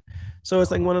 Yeah. So it's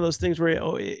like one of those things where,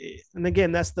 and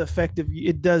again, that's the effective.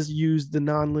 It does use the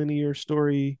nonlinear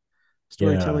storytelling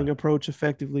approach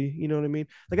effectively. You know what I mean?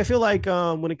 Like I feel like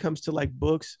when it comes to like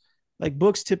books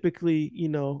typically, you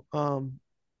know, I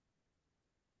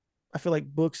feel like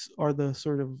books are the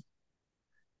sort of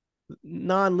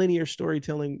non-linear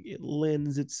storytelling. It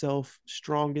lends itself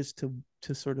strongest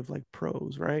to sort of like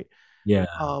prose, right? Yeah.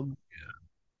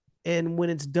 And when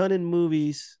it's done in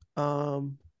movies, I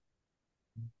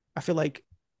feel like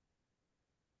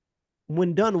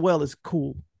when done well is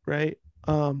cool, right?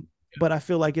 But I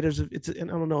feel like I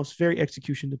don't know, it's very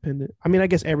execution dependent. I mean, I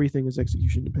guess everything is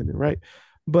execution dependent, right?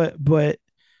 But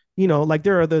you know, like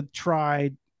there are the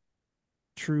tried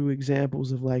true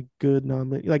examples of like good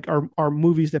non-linear, like are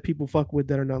movies that people fuck with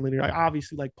that are non-linear, like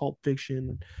obviously like Pulp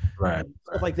Fiction, right,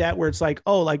 stuff like that, where it's like,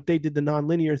 oh, like they did the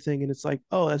non-linear thing and it's like,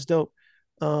 oh, that's dope.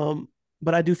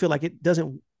 But I do feel like it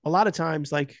doesn't, a lot of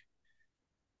times, like,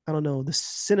 I don't know, the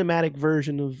cinematic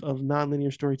version of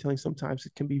non-linear storytelling, sometimes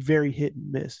it can be very hit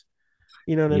and miss.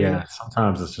 You know what I mean? Yeah,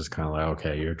 sometimes it's just kind of like,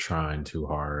 okay, you're trying too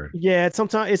hard. Yeah,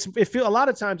 sometimes a lot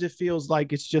of times it feels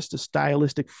like it's just a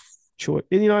stylistic choice.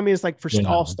 And you know what I mean? It's like for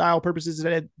all style purposes,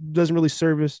 that it doesn't really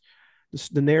service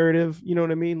the narrative. You know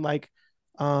what I mean? Like,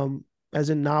 as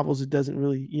in novels, it doesn't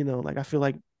really, you know, like I feel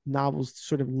like novels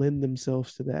sort of lend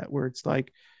themselves to that, where it's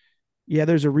like, yeah,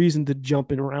 there's a reason to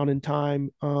jump around in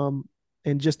time.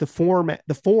 And just the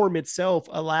form itself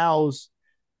allows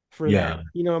for that.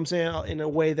 You know what I'm saying? In a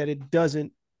way that it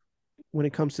doesn't when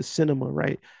it comes to cinema,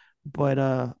 right? But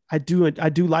I do like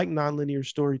nonlinear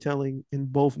storytelling in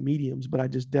both mediums, but I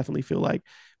just definitely feel like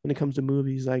when it comes to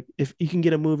movies, like if you can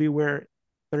get a movie where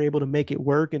they're able to make it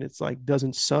work and it's like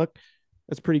doesn't suck,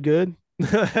 that's pretty good. You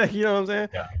know what I'm saying?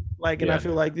 Yeah. Like, and I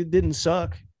feel like it didn't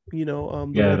suck. You know,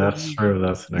 yeah, that's true.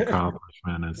 That's an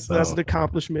accomplishment itself. That's an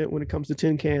accomplishment when it comes to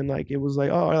Tin Can. Like, it was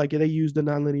like, oh, like they used the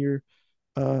nonlinear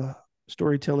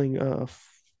storytelling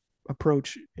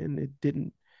approach, and it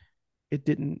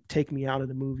didn't take me out of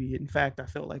the movie. In fact, I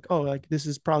felt like, oh, like this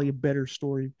is probably a better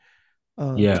story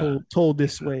told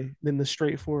this way than the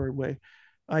straightforward way.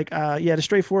 Like, the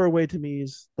straightforward way to me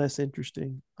is less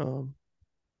interesting.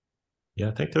 Yeah,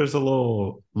 I think there's a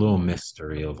little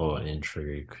mystery, a little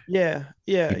intrigue. Yeah.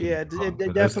 It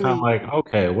It's definitely kind of like,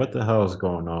 okay, what the hell is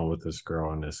going on with this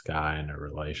girl and this guy in a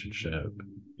relationship?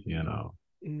 You know?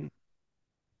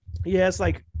 Yeah, it's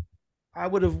like I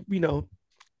would have,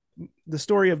 the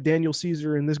story of Daniel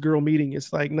Caesar and this girl meeting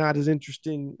is like not as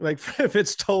interesting. Like if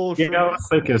it's told, I was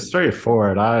thinking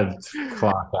straightforward. I'd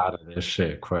clock out of this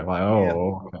shit quick. Like,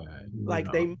 okay.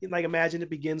 Like they like imagine it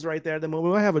begins right there. The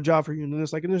moment I have a job for you, and then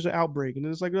it's like, and there's an outbreak, and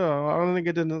then it's like, oh, I don't think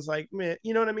it did. And it's like, man,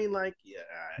 you know what I mean? Like,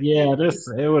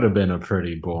 it would have been a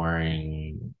pretty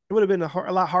boring. It would have been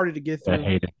a lot harder to get through. I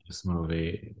hated this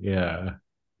movie. Yeah,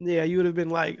 you would have been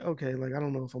like, okay, like I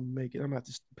don't know if I'm gonna make it. I'm about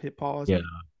to hit pause. Yeah.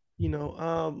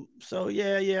 So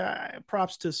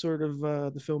props to sort of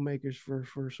the filmmakers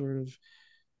for sort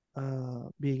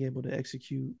of being able to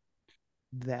execute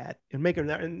that and make it,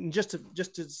 and just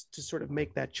to sort of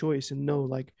make that choice and know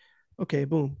like, okay,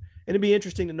 boom. And it'd be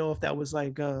interesting to know if that was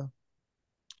like I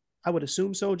would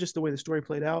assume so, just the way the story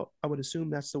played out. I would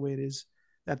assume that's the way it is,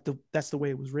 that's the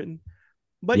way it was written.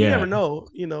 But you never know,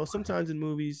 sometimes in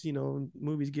movies,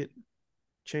 movies get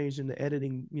changed in the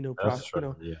editing, process,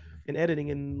 in editing,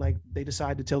 and like they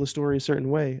decide to tell the story a certain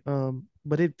way.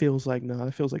 But it feels like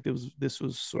it feels like this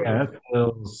was sort of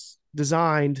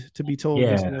designed to be told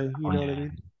this way. You know what I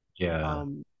mean? Yeah.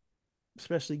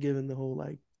 Especially given the whole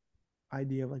like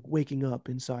idea of like waking up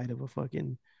inside of a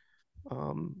fucking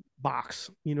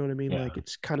box. You know what I mean? Like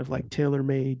it's kind of like tailor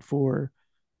made for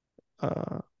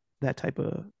that type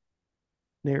of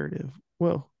narrative.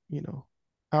 Well,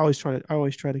 I always try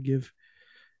to give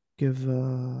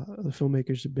the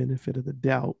filmmakers the benefit of the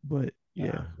doubt, but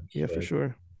for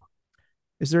sure.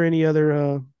 Is there any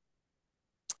other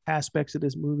aspects of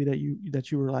this movie that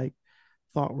you were like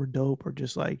thought were dope or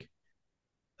just like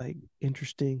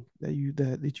interesting that you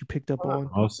picked up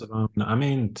on? Most of them. I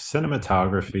mean,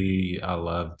 cinematography I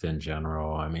loved in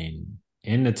general. I mean,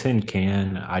 in the Tin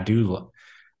Can,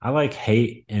 I like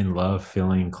hate and love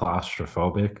feeling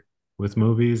claustrophobic with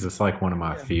movies. It's like one of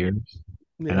my fears.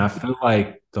 Yeah. And I feel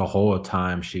like the whole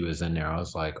time she was in there, I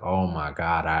was like, oh my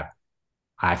God,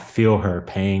 I feel her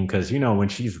pain. Cause when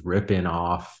she's ripping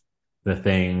off the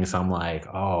things, I'm like,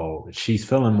 oh, she's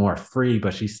feeling more free,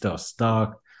 but she's still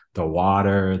stuck. The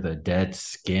water, the dead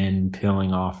skin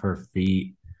peeling off her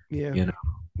feet. Yeah.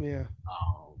 Yeah.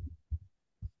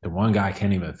 The one guy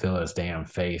can't even feel his damn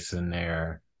face in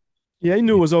there. Yeah, he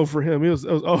knew it was over for him. It was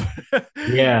over.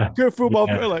 Yeah. Good football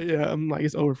player. Like, I'm like,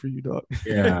 it's over for you, dog.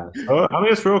 Yeah. I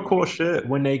mean, it's real cool shit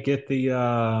when they get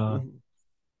the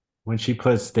when she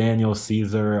puts Daniel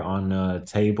Caesar on the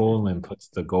table and puts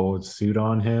the gold suit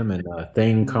on him, and the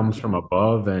thing comes from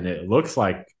above, and it looks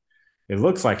like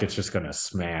it's just gonna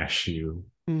smash you.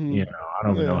 I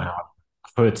don't know how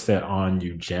it puts it on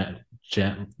you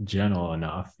gentle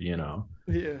enough. Yeah.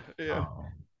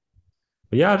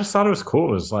 But yeah, I just thought it was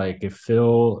cool. It was like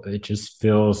it just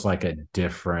feels like a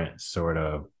different sort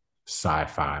of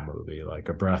sci-fi movie, like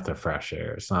a breath of fresh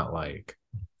air. It's not like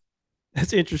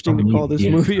that's interesting to call this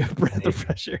movie a breath of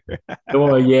fresh air.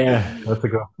 Well, yeah, that's a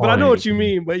good point. But I know what you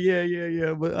mean. But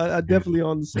yeah. But I definitely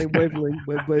on the same wavelength.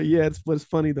 But yeah, it's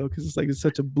funny though because it's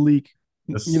such a bleak.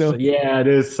 Yeah, it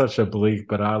is such a bleak.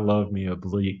 But I love me a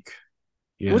bleak.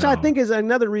 Which I think is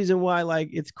another reason why like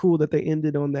it's cool that they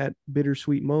ended on that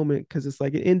bittersweet moment, because it's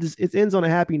like it ends on a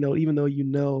happy note, even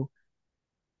though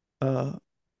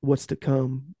what's to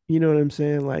come. You know what I'm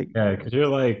saying? Like, yeah, because you're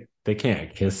like, they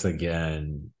can't kiss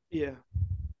again. Yeah.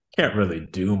 Can't really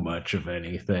do much of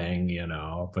anything,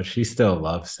 but she still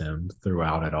loves him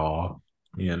throughout it all,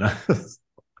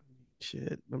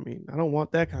 Shit, I mean, I don't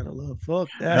want that kind of love. Fuck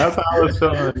that. That's how I was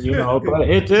feeling, but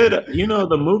it did,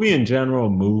 the movie in general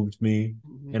moved me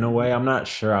in a way. I'm not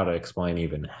sure how to explain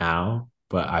even how,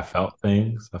 but I felt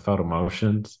things. I felt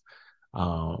emotions.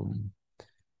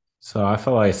 So I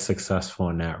feel like successful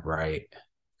in that, right?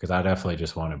 Because I definitely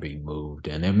just want to be moved.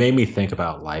 And it made me think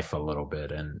about life a little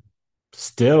bit and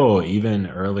still, even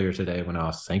earlier today when I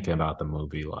was thinking about the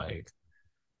movie, like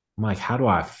I'm like, how do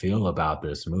I feel about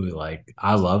this movie? Like,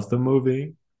 I love the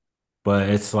movie, but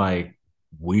it's like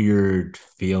weird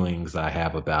feelings I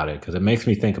have about it because it makes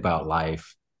me think about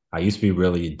life. I used to be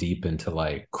really deep into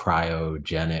like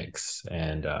cryogenics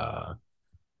and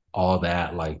all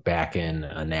that, like back in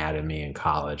anatomy in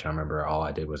college. I remember all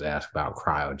I did was ask about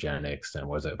cryogenics and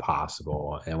was it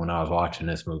possible? And when I was watching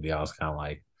this movie, I was kind of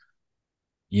like,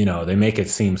 they make it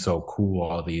seem so cool,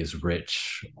 all these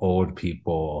rich old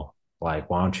people. Like,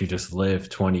 why don't you just live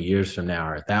 20 years from now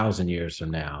or 1,000 years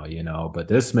from now, But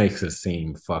this makes it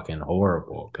seem fucking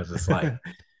horrible because it's like,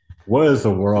 what is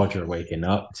the world you're waking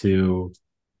up to?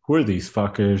 Who are these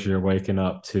fuckers you're waking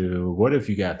up to? What if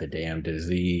you got the damn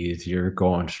disease? You're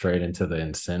going straight into the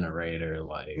incinerator.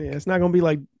 Like, Yeah, it's not gonna be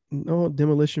like no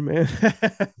Demolition Man.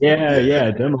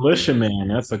 yeah, Demolition Man.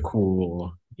 That's a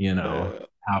cool,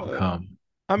 outcome.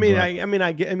 I mean,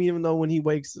 I get. I mean, even though when they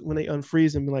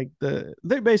unfreeze him, like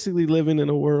they're basically living in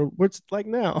a world where it's like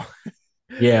now.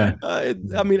 Yeah.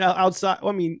 I mean, outside.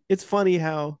 I mean, it's funny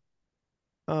how,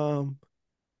 that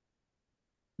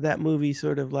movie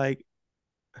sort of like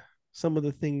some of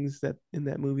the things that in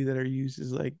that movie that are used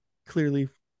is like clearly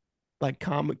like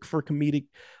comedic.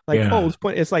 Like, Yeah.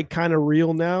 it's like kind of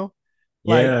real now.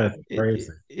 Like, yeah, it's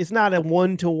crazy. It's not a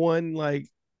 1-to-1 like,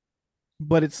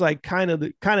 but it's like kind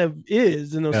of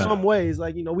is in some ways,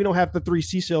 like, we don't have the 3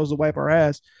 seashells to wipe our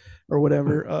ass or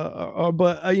whatever,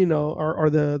 but or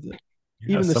the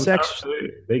even the sex,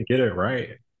 they get it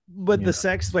right. but the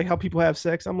sex, like how people have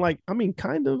sex, I'm like, I mean,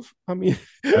 kind of, I mean,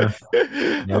 Yeah.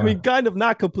 I mean, kind of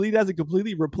not complete, hasn't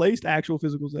completely replaced actual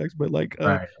physical sex, but like,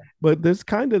 Right. but there's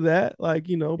kind of that, like,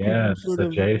 Yeah, people it's sort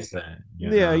of adjacent.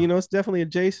 yeah, it's definitely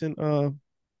adjacent.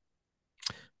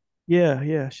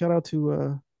 Yeah. Shout out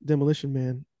to Demolition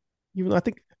Man. Even though I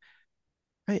think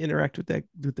I interact with the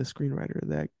screenwriter of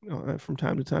that from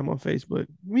time to time on Facebook.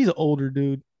 He's an older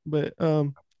dude, but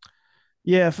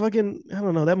yeah, fucking, I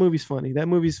don't know. That movie's funny. That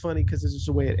movie's funny because it's just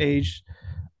the way it aged.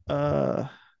 I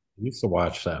used to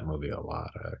watch that movie a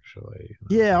lot, actually.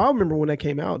 Yeah, I remember when that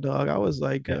came out, dog. I was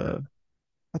like, I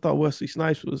thought Wesley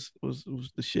Snipes was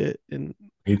the shit, and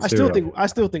I still think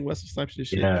Wesley Snipes is the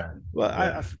shit. Yeah,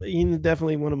 well, he's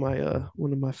definitely one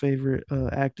of my favorite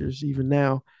actors even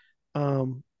now.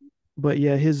 But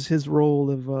yeah, his role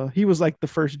of he was like the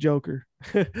first Joker.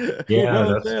 Yeah,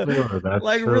 that's true. That's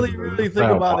like true. really think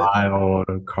about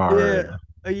wild card.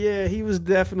 Yeah, he was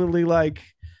definitely like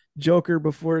Joker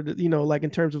before like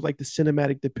in terms of like the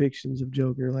cinematic depictions of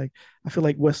Joker. Like I feel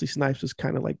like Wesley Snipes was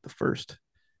kind of like the first,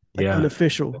 like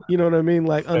unofficial. You know what I mean?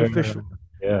 Like unofficial.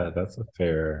 Yeah, that's a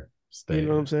fair statement. You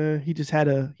know what I'm saying? He just had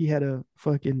a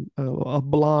fucking a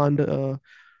blonde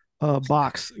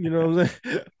box. You know what I'm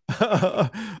saying?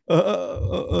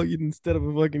 Instead of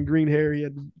a fucking green hair, he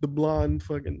had the blonde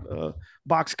fucking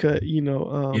box cut.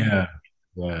 Yeah,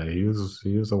 he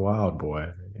was a wild boy.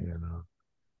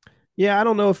 Yeah, I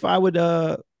don't know if I would.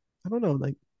 I don't know.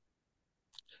 Like,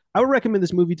 I would recommend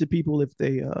this movie to people if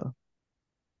they're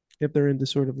into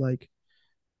sort of like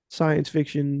science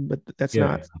fiction, but that's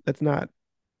not.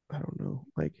 I don't know.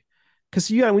 Like, because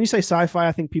when you say sci-fi,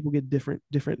 I think people get different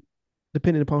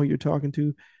depending upon who you're talking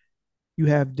to. You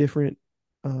have different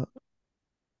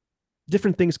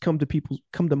things come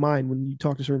to mind when you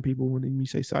talk to certain people when you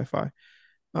say sci-fi.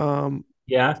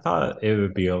 Yeah, I thought it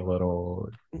would be a little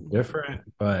different,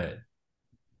 but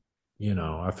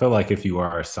I feel like if you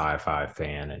are a sci-fi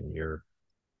fan and you're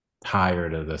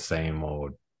tired of the same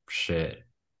old shit,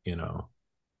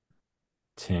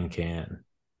 Tin Can,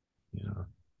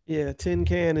 Yeah, Tin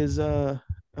Can is I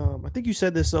think you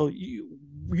said this, so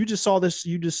you just saw this,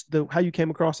 how you came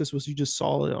across this was you just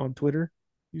saw it on Twitter.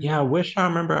 Yeah, I wish I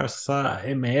remember I saw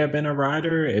it. May have been a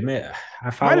writer. Might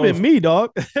have been me,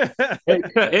 dog.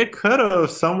 it could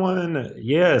have.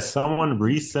 Someone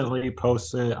recently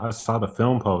posted. I saw the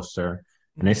film poster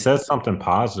and they said something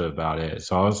positive about it.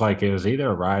 So I was like, it was either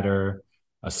a writer,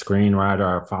 a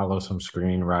screenwriter. I follow some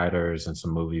screenwriters and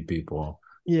some movie people.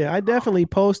 Yeah, I definitely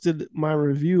posted my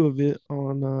review of it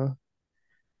on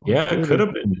yeah, Twitter. It could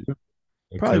have been.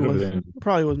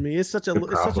 Probably was me. It's such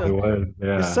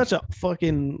a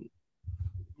fucking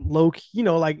low key,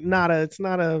 like it's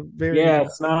not a very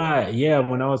it's not. Yeah,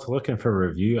 when I was looking for a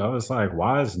review, I was like,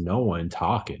 why is no one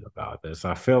talking about this?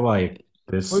 I feel like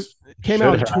this came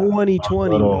out in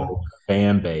 2020. Little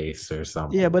fan base or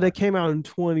something. Yeah, but it came out in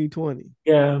 2020.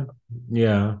 Yeah.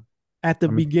 At the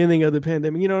beginning of the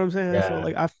pandemic, you know what I'm saying? Yeah. So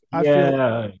like I feel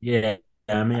yeah.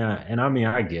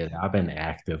 I get it. I've been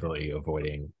actively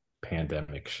avoiding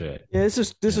pandemic shit. Yeah, this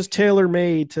is tailor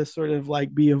made to sort of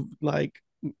like be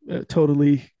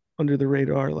totally under the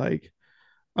radar. Like,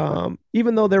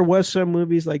 even though there was some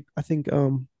movies, like I think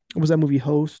what was that movie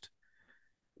Host?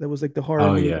 That was like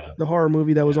Oh yeah. the horror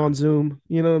movie that was Yeah. on Zoom.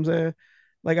 You know what I'm saying?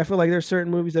 Like I feel like there's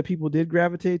certain movies that people did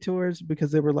gravitate towards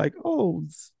because they were like, oh,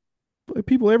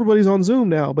 people, everybody's on Zoom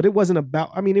now. But it wasn't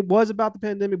about. I mean, it was about the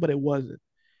pandemic, but it wasn't.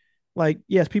 Like,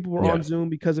 yes, people were Yeah. on Zoom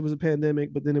because it was a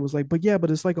pandemic, but then it was like, but yeah, but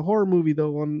it's like a horror movie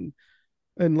though. On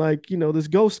and like this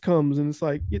ghost comes and it's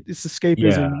like it's Yeah.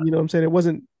 escapism. You know what I'm saying? It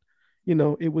wasn't.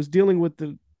 It was dealing with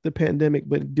the pandemic,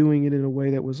 but doing it in a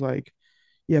way that was like,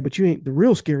 yeah, but you ain't. The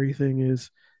real scary thing is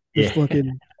this Yeah.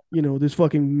 fucking this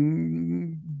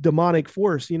fucking demonic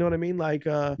force. You know what I mean? Like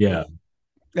Yeah.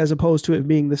 as opposed to it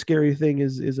being the scary thing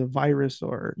is a virus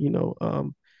or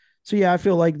so yeah, I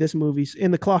feel like this movie's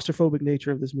in the claustrophobic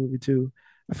nature of this movie too.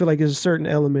 I feel like there's certain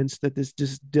elements that this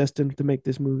just destined to make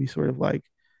this movie sort of like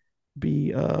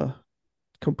be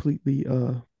completely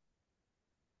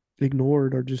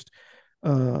ignored or just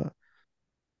uh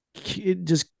it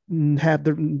just have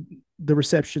the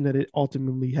reception that it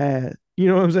ultimately had. You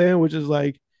know what I'm saying? Which is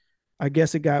like, I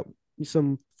guess it got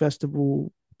some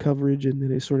festival coverage and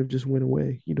then it sort of just went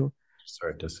away.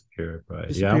 Sort of disappeared.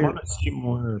 But yeah, I Disappeared. want to see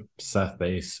more Seth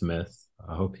A. Smith.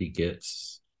 I hope he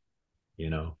gets,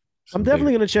 I'm some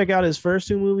definitely big. gonna check out his first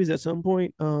two movies at some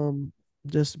point.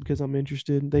 Just because I'm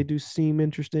interested. They do seem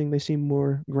interesting. They seem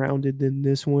more grounded than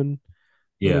this one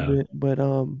a little Yeah. bit, but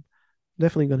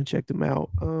definitely gonna check them out.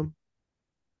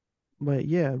 But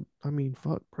yeah, I mean,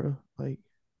 fuck, bro. Like,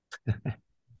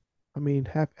 I mean,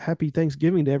 happy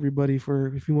Thanksgiving to everybody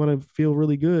for if you want to feel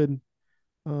really good,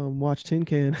 watch Tin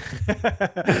Can.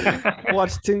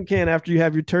 Watch Tin Can after you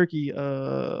have your turkey.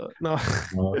 No.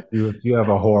 Well, if you have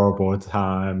a horrible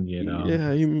time,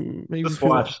 Yeah, you maybe just feel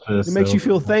watch it this. makes you It'll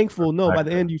feel thankful. No, by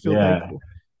the end you feel Yeah. thankful.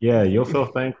 Yeah, you'll feel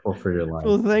thankful for your life.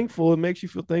 Feel thankful. It makes you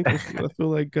feel thankful. So I feel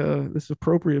like this is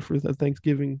appropriate for the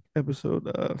Thanksgiving episode.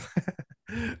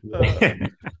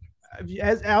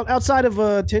 As outside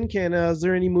of Tin Can, is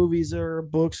there any movies or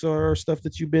books or stuff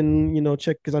that you've been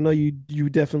check? Because I know you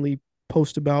definitely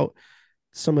post about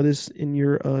some of this in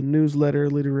your newsletter,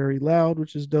 Literary Loud,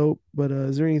 which is dope. But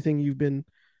is there anything you've been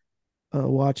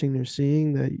watching or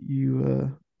seeing that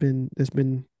you been that's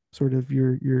been sort of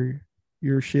your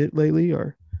shit lately,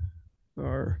 or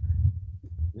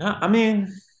No, I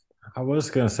mean, I was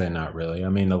gonna say not really. I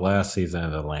mean, the last season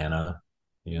of Atlanta,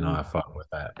 I fuck with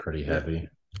that pretty yeah, heavy.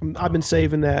 I've been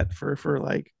saving that for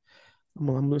like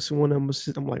I'm just when I'm gonna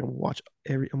sit, I'm like I'm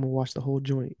gonna watch the whole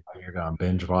joint. You're gonna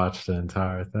binge watch the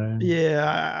entire thing.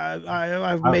 Yeah,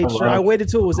 I've I made sure I love, waited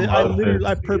till it was. I I love literally this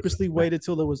I purposely season. waited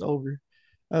till it was over.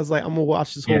 I was like, I'm gonna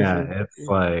watch this whole Yeah, thing. it's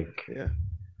like Yeah,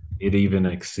 it even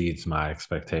exceeds my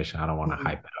expectation. I don't want to Mhm.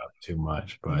 hype it up too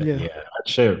much, but Yeah. yeah, that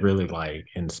shit really like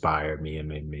inspired me and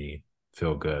made me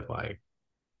feel good. Like,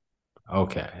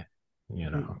 okay, you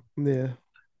know. Yeah.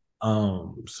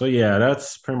 So yeah,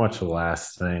 that's pretty much the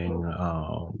last thing.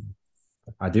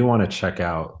 I do want to check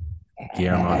out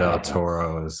Guillermo del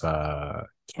Toro's Oh,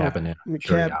 Cabinet of the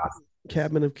Curiosity.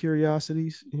 Cabinet of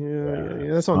Curiosities. Yeah.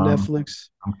 Yeah. That's on Netflix.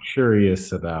 I'm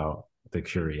curious about the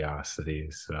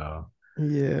curiosities. So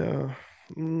Yeah.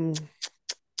 Mm,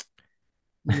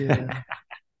 yeah.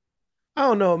 I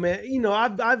don't know, man.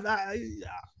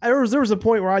 There was a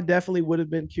point where I definitely would have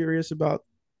been curious about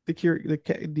the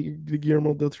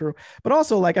Guillermo del Toro, but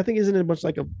also like I think isn't it much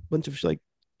like a bunch of like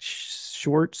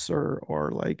shorts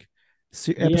or like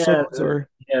yeah, episodes or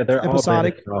they're all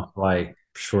episodic based off like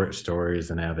short stories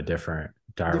and they have a different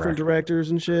different director.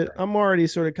 directors and shit. I'm already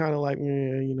sort of kind of like,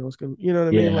 it's gonna, you know what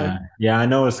I mean? Like, Yeah, I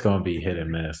know it's gonna be hit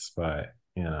and miss, but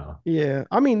yeah.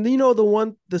 I mean,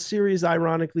 the series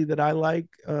ironically that I like,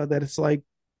 that it's like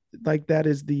that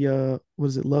is the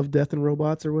was it Love, Death and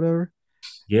Robots or whatever?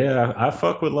 yeah, I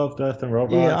fuck with Love, Death, and Yeah,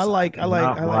 Robots. I did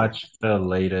not I like watch the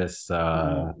latest.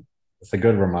 It's a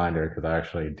good reminder because I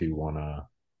actually do want to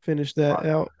finish that watch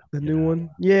out, the it. new one.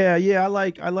 Yeah, I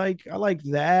like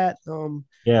that.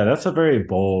 Yeah, that's a very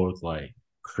bold, like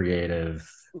creative.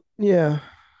 Yeah.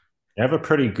 They have a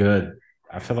pretty good.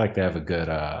 I feel like they have a good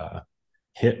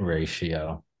hit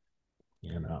ratio.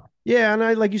 Yeah, and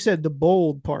I like you said, the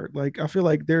bold part. Like I feel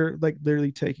like they're like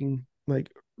literally taking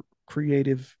like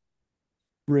creative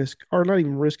risk, or not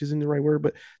even risk isn't the right word,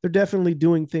 but they're definitely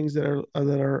doing things that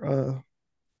are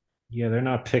Yeah, they're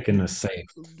not picking the safe.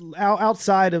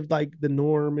 outside of like the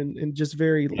norm and just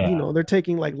very Yeah, they're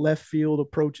taking like left field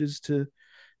approaches to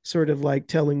sort of like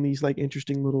telling these like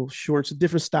interesting little shorts,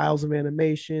 different styles of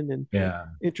animation and yeah,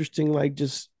 interesting like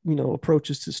just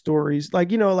approaches to stories,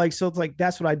 like like so it's like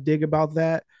that's what I dig about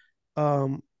that,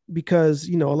 because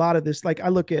a lot of this, like I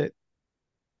look at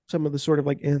some of the sort of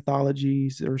like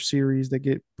anthologies or series that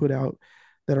get put out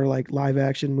that are like live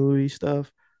action movie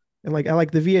stuff. And like I like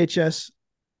the VHS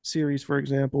series, for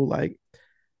example, like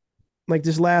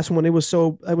this last one, it was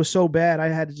so bad I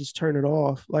had to just turn it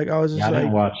off. Like I was just I like,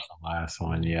 didn't watch the last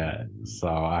one yet, so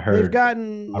I've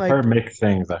heard mixed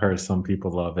things. I heard some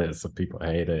people love it, some people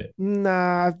hate it.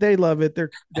 Nah, if they love it,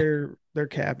 they're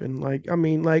capping. Like I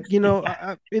mean, like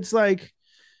it's like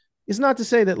it's not to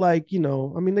say that like I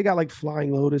mean they got like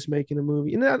Flying Lotus making a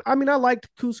movie, and I mean I liked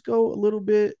Cusco a little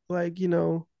bit. Like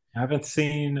I haven't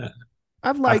seen.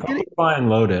 I've liked it. Flying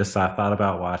Lotus. I thought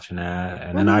about watching that,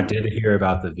 and then I did hear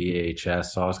about the VHS,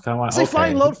 so I was kind of like, say okay,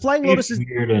 Flying Lotus is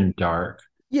weird and dark.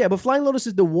 Yeah, but Flying Lotus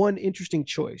is the one interesting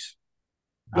choice.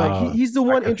 Like he's the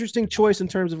one interesting choice in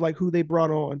terms of like who they brought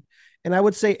on, and I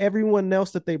would say everyone else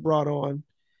that they brought on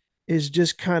is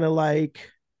just kind of like,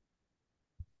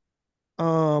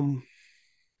 they're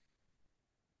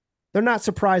not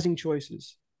surprising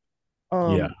choices.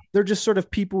 They're just sort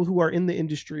of people who are in the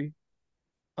industry,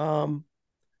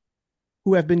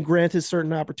 who have been granted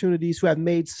certain opportunities, who have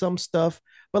made some stuff,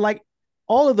 but like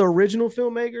all of the original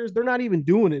filmmakers, they're not even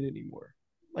doing it anymore.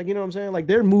 Like, you know what I'm saying? Like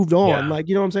they're moved on. Yeah. Like,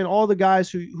 you know what I'm saying? All the guys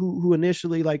who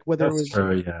initially, like, whether it's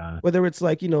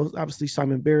like, obviously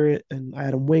Simon Barrett and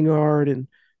Adam Wingard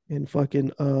and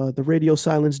fucking the Radio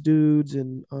Silence dudes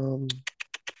and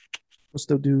what's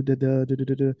the dude that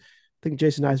I think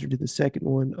Jason Eisner did the second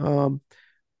one.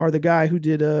 Or the guy who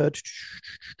did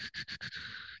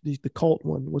the cult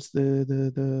one. What's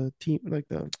the team, like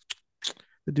the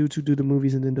dudes who do the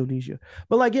movies in Indonesia.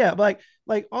 But like, yeah,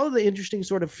 like all of the interesting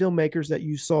sort of filmmakers that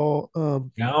you saw. I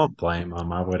don't blame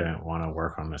them. I wouldn't want to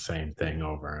work on the same thing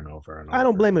over and over and over. I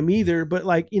don't blame them either. But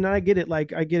like, I get it.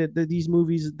 Like, I get it. These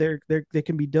movies, they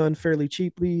can be done fairly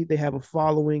cheaply. They have a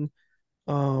following.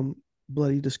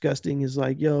 Bloody Disgusting is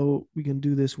like, yo, we can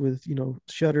do this with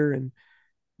Shudder, and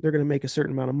they're gonna make a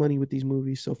certain amount of money with these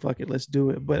movies, so fuck it, let's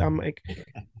do it. But I'm like,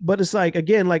 but it's like,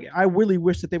 again, like I really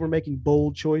wish that they were making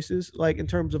bold choices, like in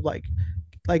terms of like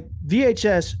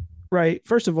VHS, right?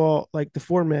 First of all, like the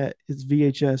format is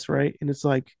VHS, right? And it's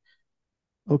like,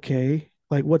 okay,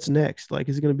 like what's next? Like,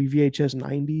 is it gonna be VHS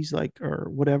 90s, like, or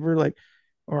whatever, like,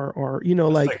 or That's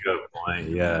like a good point.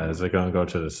 Yeah, is it gonna go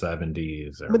to the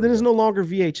 70s? But then there's no longer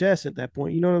VHS at that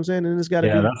point. You know what I'm saying? And it's got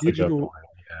to be digital.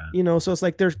 So it's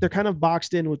like they're kind of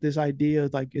boxed in with this idea,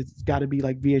 like it's got to be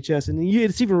like VHS, and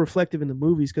it's even reflective in the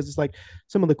movies because it's like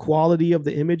some of the quality of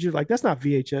the images, like that's not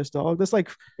VHS, dog. That's like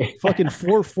fucking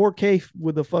 4K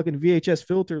with a fucking VHS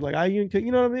filter. Like you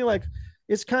know what I mean? Like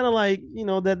it's kind of like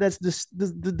that's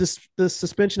the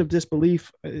suspension of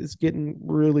disbelief is getting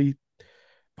really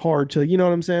hard to, you know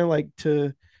what I'm saying? Like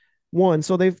to one,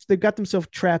 so they've got themselves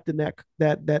trapped in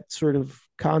that sort of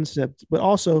concept, but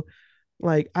also,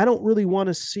 like, I don't really want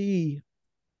to see,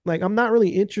 like, I'm not really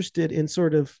interested in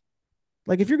sort of,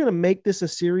 like, if you're going to make this a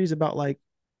series about, like,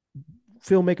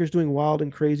 filmmakers doing wild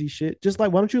and crazy shit, just,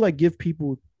 like, why don't you, like, give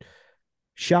people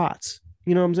shots?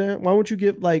 You know what I'm saying? Why don't you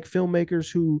give, like,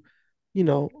 filmmakers who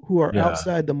are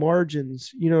outside the margins,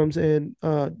 you know what I'm saying,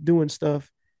 doing stuff,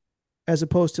 as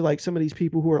opposed to, like, some of these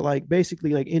people who are, like,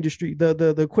 basically, like, industry,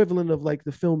 the equivalent of, like,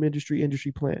 the film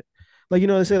industry plant. Like,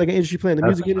 they say like an industry plant, the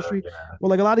music industry. Yeah. Well,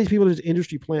 like a lot of these people are just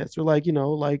industry plants. They're like,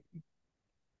 like,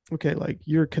 okay, like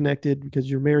you're connected because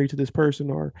you're married to this person,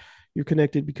 or you're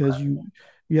connected because you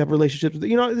have relationships with,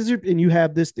 and you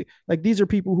have this thing. Like, these are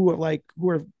people who are like,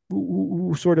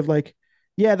 who sort of like,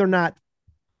 yeah, they're not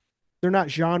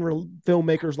genre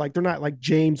filmmakers. Like, they're not like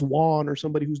James Wan or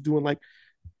somebody who's doing like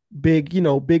big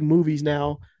movies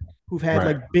now, who've had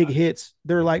like big hits.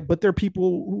 They're like, but they're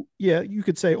people who, yeah, you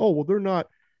could say, oh, well, they're not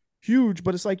huge,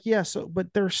 but it's like, yeah, so,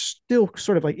 but they're still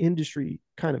sort of like industry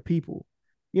kind of people.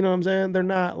 You know what I'm saying? They're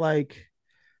not like,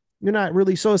 you're not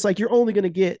really, so it's like you're only going to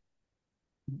get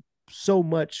so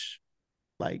much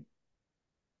like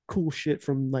cool shit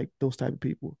from like those type of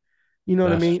people. You know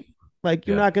what I mean? Like,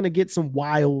 you're not going to get some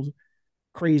wild,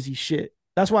 crazy shit.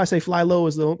 That's why I say Fly Low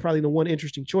is probably the one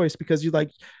interesting choice, because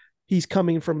he's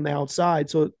coming from the outside.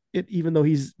 So even though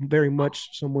he's very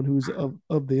much someone who's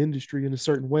of the industry in a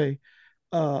certain way,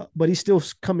 but he's still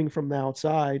coming from the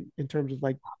outside in terms of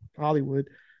like Hollywood.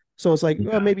 So it's like,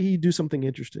 maybe he'd do something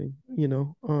interesting,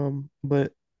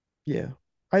 but yeah,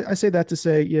 I say that to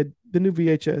say, yeah, the new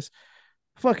VHS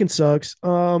fucking sucks.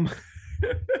 The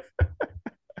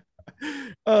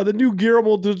new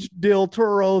Guillermo del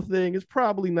Toro thing is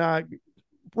probably not,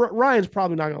 Ryan's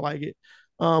probably not gonna like it.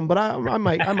 But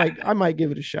I might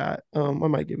give it a shot.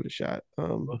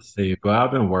 We'll see. But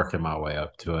I've been working my way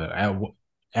up to it.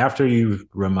 After you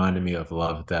reminded me of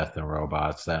Love, Death, and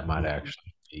Robots, that might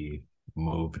actually be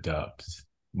moved up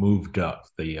moved up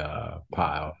the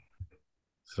pile.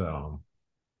 So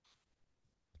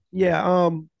Yeah.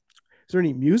 Is there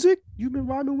any music you've been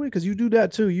vibing with? Because you do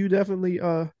that too. You definitely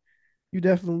are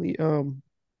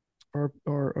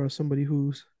somebody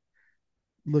who's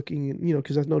looking,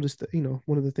 because I've noticed that,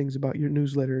 one of the things about your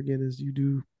newsletter again is you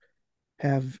do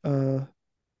have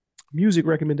music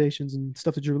recommendations and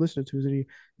stuff that you're listening to. Is there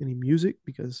any music?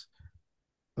 Because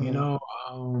you know,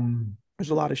 there's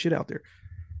a lot of shit out there.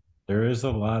 there is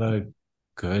a lot of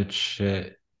good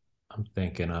shit I'm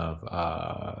thinking of.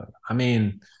 I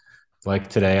mean, like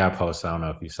today I posted, I don't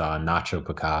know if you saw Nacho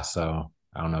Picasso.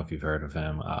 I don't know if you've heard of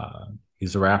him.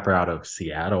 He's a rapper out of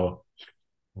Seattle.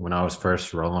 When I was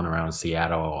first rolling around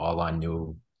Seattle, all I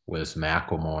knew was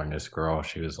Macklemore and this girl.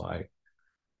 She was like,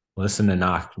 listen to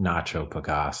Nacho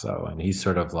Picasso. And he's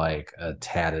sort of like a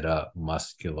tatted up,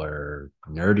 muscular,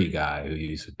 nerdy guy who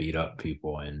used to beat up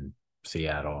people in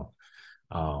Seattle.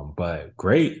 But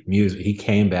great music. He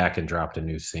came back and dropped a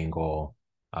new single.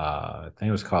 I think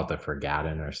it was called The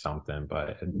Forgotten or something,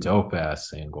 but a dope ass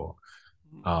single.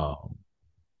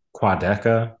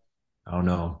 Quadeca. I don't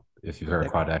know if you've heard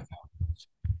Quadeca.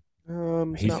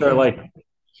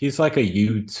 He's like a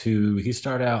YouTube. He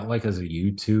started out like as a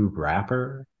YouTube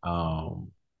rapper.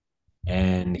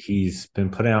 And he's been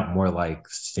putting out more like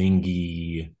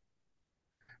singy,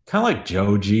 kind of like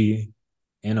Joji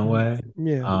in a way.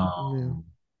 Yeah.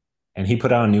 And he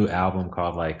put out a new album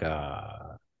called like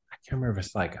I can't remember if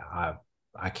it's like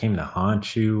I Came to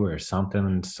Haunt You or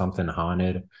something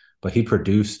haunted. But he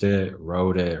produced it,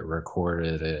 wrote it,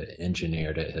 recorded it,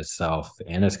 engineered it himself,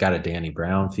 and it's got a Danny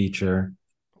Brown feature,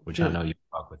 which I know you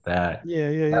fuck with that. Yeah.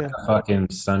 The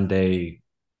fucking Sunday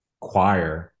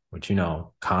Choir, which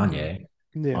Kanye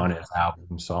on his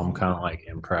album, so I'm kind of like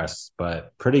impressed.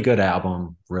 But pretty good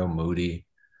album, real moody.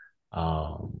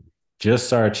 Just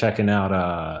started checking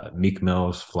out Meek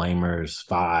Mill's Flamers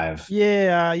 5.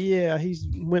 Yeah. He's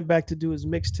went back to do his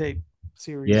mixtape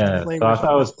series. Yeah, so I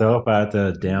thought it was dope. I had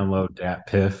to download Dat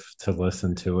Piff to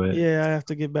listen to it. Yeah, I have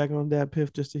to get back on Dat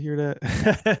Piff just to hear that.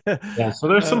 Yeah, so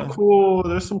there's some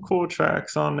cool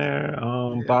tracks on there.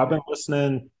 But I've been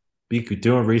listening,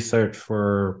 doing research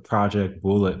for Project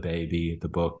Bullet Baby, the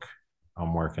book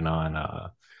I'm working on.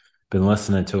 Been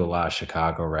listening to a lot of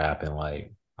Chicago rap and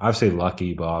like obviously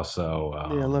Lucky, but also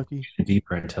Lucky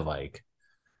deeper into like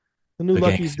the new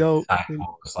Lucky's dope.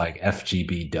 It's like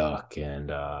FGB Duck and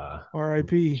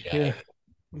R.I.P. Yeah.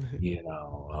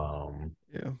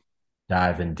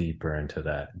 Diving deeper into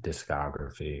that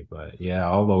discography. But yeah,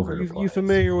 all over the place. You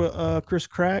familiar with Chris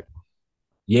Crack?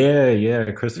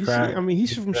 Yeah, Chris Crack.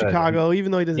 He's from Chicago,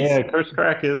 even though he doesn't. Yeah, Chris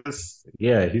Crack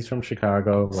he's from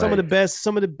Chicago. Some of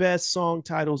the best song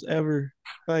titles ever.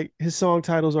 Like his song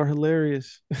titles are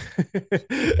hilarious.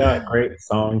 He's got great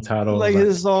song titles. Like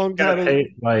his song titles.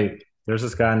 Like there's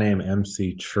this guy named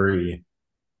MC Tree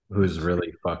who's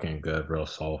really fucking good, real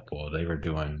soulful. They were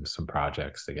doing some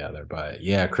projects together. But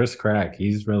yeah, Chris Crack,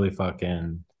 he's really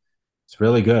it's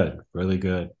really good. Really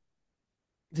good.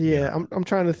 Yeah, I'm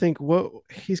trying to think what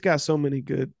he's got so many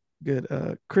good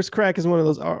Chris Crack is one of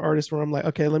those artists where I'm like,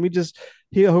 okay, let me just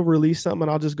he'll release something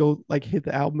and I'll just go like hit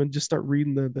the album and just start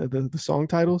reading the song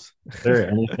titles. Is there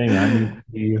anything I need to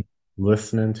be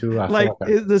listening to?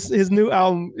 His new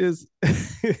album is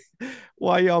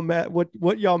why y'all mad?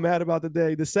 What y'all mad about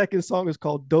today? The second song is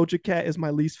called Doja Cat is my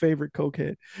least favorite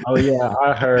cokehead. Oh yeah,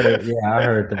 I heard it. Yeah, I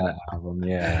heard that album.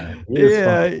 Yeah,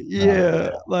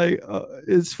 Like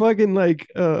it's fucking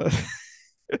like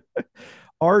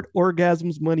art,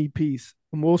 orgasms, money, peace,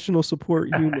 emotional support,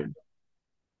 human.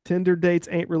 Tinder dates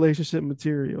ain't relationship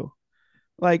material.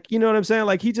 Like, you know what I'm saying?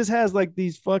 Like he just has like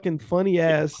these fucking funny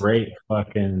ass great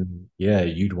fucking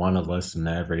you'd want to listen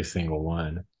to every single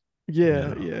one.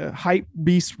 Yeah. Hype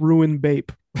beast ruin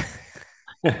bape.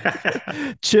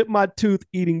 Chip my tooth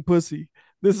eating pussy.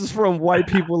 This is from White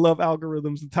People Love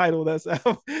Algorithms. The title that's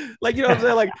out. Like, you know what I'm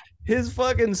saying? Like his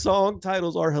fucking song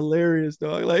titles are hilarious,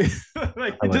 dog. Like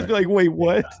you just be like, wait,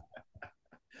 what?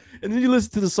 And then you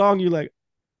listen to the song, you're like,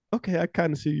 okay, I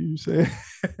kind of see you saying.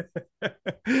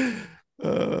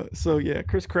 So yeah,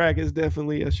 Chris Crack is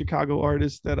definitely a Chicago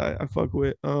artist that I fuck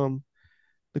with.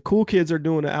 The Cool Kids are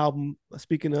doing an album.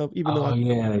 Speaking of, even though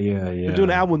they're doing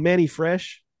an album with Manny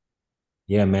Fresh.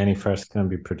 Yeah, Manny Fresh is gonna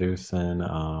be producing.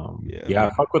 I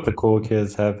fuck with the Cool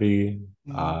Kids heavy.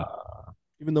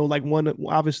 Even though like one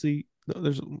obviously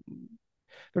they're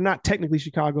not technically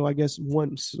Chicago. I guess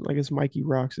Mikey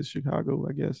Rocks is Chicago.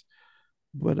 I guess,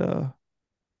 but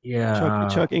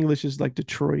Chuck English is like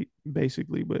Detroit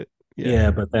basically, but.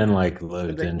 Yeah, but then like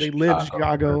lived in Chicago. Lived in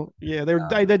Chicago. Yeah, they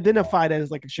identified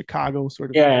as like a Chicago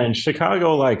sort of. Yeah, and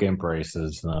Chicago like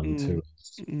embraces them too.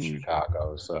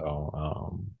 Chicago.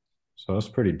 So it's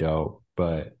pretty dope.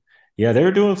 But yeah, they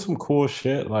were doing some cool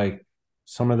shit. Like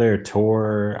some of their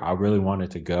tour, I really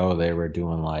wanted to go. They were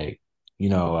doing like,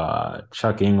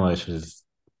 Chuck English is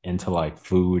into like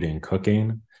food and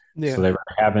cooking. Yeah. So they were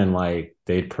having like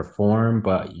they'd perform,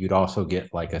 but you'd also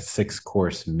get like a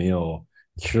 6-course meal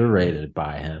curated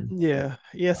by him. Yeah.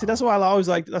 See, that's why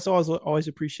that's what I always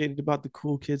appreciated about the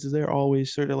cool kids is they're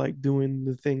always sort of like doing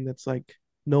the thing that's like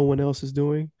no one else is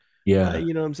doing. Yeah.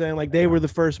 You know what I'm saying? Like they were the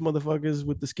first motherfuckers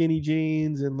with the skinny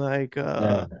jeans and like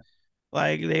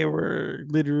like they were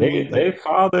literally they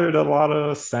fathered a lot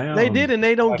of sound. They did, and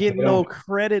they don't get no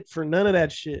credit for none of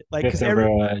that shit. Like because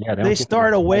they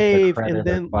start a wave and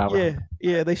then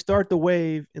they start the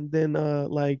wave and then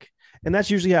and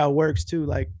that's usually how it works too.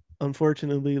 Like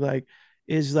unfortunately, like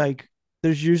is like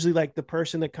there's usually like the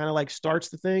person that kind of like starts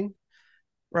the thing,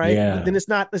 right? Yeah. But then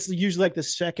it's usually like the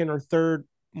second or third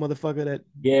motherfucker that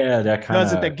that kind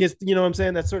does it, that gets, you know what I'm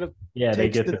saying, that sort of they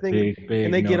get the thing big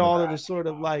and they get all of the sort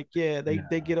of like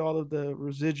they get all of the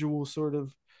residual sort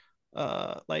of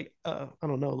I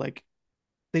don't know, like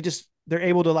they're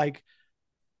able to like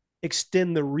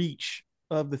extend the reach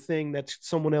of the thing that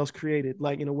someone else created,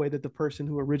 like in a way that the person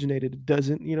who originated it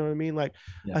doesn't, you know what I mean? Like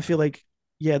I feel like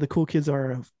the cool kids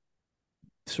are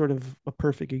sort of a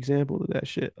perfect example of that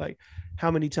shit. Like how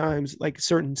many times like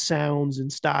certain sounds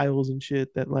and styles and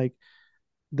shit that like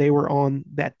they were on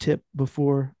that tip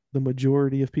before the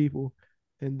majority of people,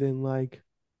 and then like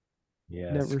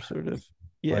never sort of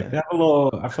like that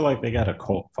I feel like they got a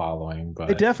cult following, but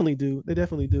they definitely do. I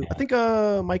think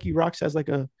Mikey Rocks has like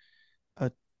a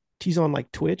he's on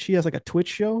like Twitch. He has like a Twitch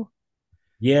show.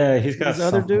 Yeah, he's got this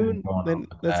other dude. Then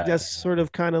that's sort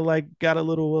of kind of like got a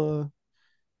little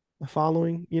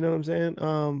following, you know what I'm saying?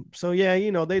 So yeah,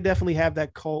 they definitely have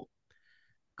that cult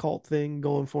thing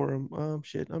going for them.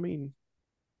 Shit, I mean,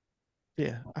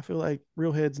 yeah, I feel like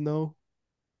real heads know,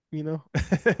 I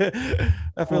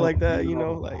feel like that,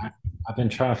 like I've been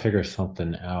trying to figure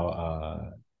something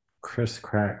out. Chris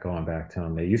Crack, going back to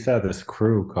him, they used to have this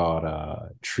crew called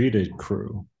Treated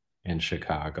Crew in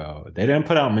Chicago. They didn't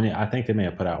put out many. I think they may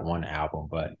have put out one album,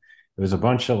 but it was a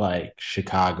bunch of like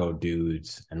Chicago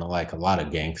dudes and like a lot of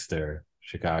gangster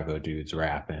Chicago dudes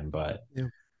rapping, but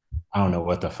I don't know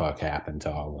what the fuck happened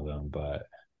to all of them, but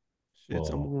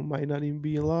some of them might not even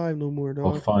be alive no more,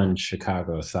 dog. A fun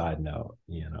Chicago side note,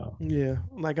 Yeah.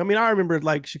 Like, I mean, I remember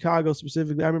like Chicago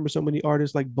specifically. I remember so many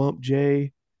artists like Bump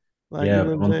J. Like,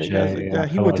 Bump J. Like,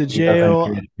 he went to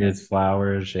jail. His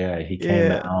flowers. Yeah, he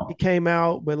came out. He came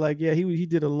out, but like, he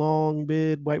did a long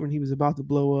bid right when he was about to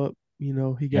blow up.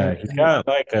 He's got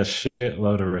like a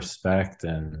shitload of respect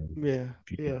and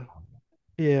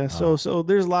So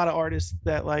there's a lot of artists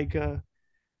that like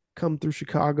come through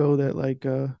Chicago that like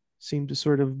seem to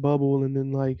sort of bubble and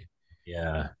then like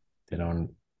they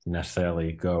don't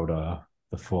necessarily go to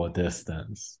the full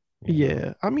distance.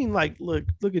 I mean, like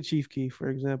look at Chief Keef, for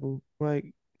example.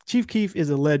 Like Chief Keef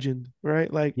is a legend,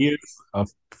 right? Like he is a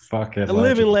fucking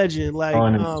living legend. Like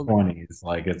in his 20s,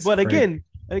 like it's. But crazy.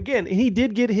 Again, he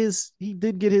did get his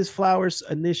flowers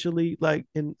initially, like,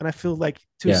 and I feel like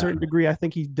to a certain degree, I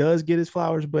think he does get his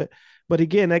flowers, but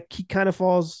again, that he kind of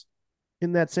falls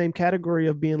in that same category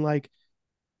of being like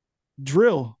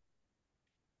drill,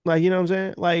 like, you know what I'm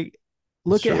saying? Like,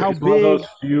 look at how big. One of those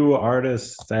few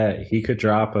artists that he could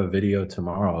drop a video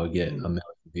tomorrow and get 1 million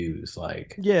views,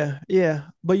 like.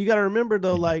 But you got to remember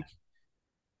though, like,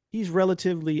 he's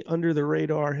relatively under the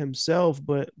radar himself,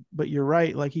 but you're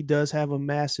right. Like he does have a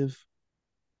massive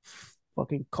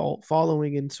fucking cult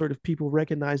following and sort of people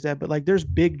recognize that. But like there's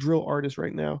big drill artists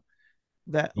right now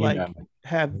that like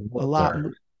have a lot.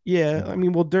 Dirk. I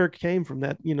mean, well, Dirk came from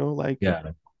that,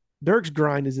 Dirk's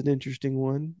grind is an interesting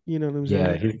one. You know what I'm saying?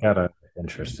 Yeah, he's got an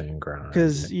interesting grind.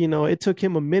 Because, it took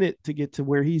him a minute to get to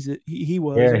where he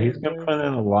was. Yeah, he's been putting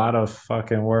in a lot of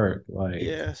fucking work. Like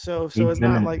so it's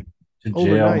not like to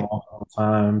jail multiple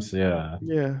times.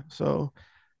 So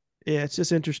it's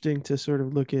just interesting to sort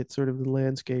of look at sort of the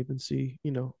landscape and see,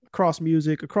 across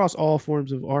music, across all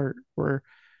forms of art, where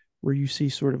you see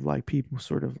sort of like people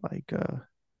sort of like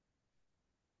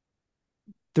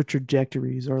their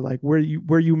trajectories, or like where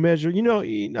you measure,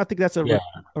 I think that's I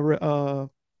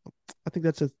think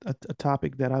that's a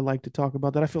topic that I like to talk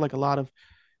about, that I feel like a lot of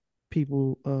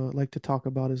people like to talk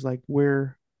about, is like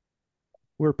where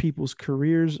people's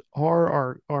careers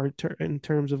are in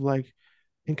terms of like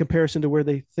in comparison to where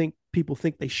people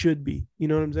think they should be. You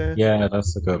know what I'm saying? Yeah,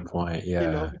 that's a good point.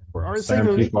 Yeah,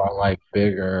 some people are like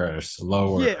bigger or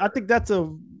slower. Yeah, I think that's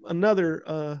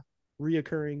another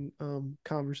reoccurring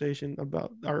conversation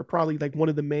about, or probably like one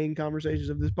of the main conversations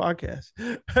of this podcast.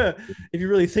 If you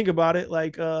really think about it,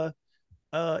 like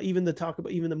even the talk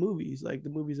about even the movies, like the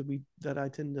movies that I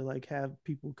tend to like have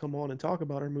people come on and talk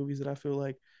about are movies that I feel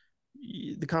like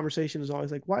the conversation is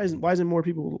always like, why isn't more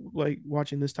people like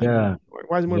watching this type of movie? Or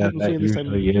why isn't more people seeing this type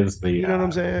of movie? Is the, you know what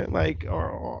I'm saying? Like,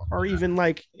 or even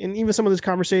like, and even some of those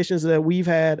conversations that we've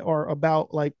had are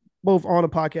about like both on a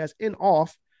podcast and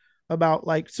off about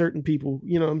like certain people,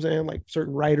 you know what I'm saying? Like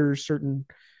certain writers, certain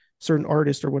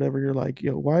artists or whatever. You're like,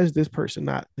 yo, why is this person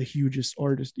not the hugest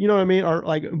artist? You know what I mean? Or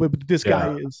like, but this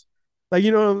guy is, like,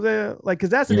 you know what I'm saying? Like, cause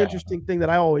that's an interesting thing that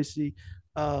I always see,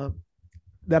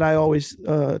 that I always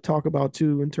talk about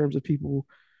too, in terms of people,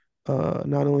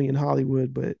 not only in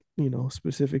Hollywood, but, you know,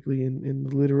 specifically in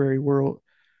the literary world,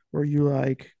 where you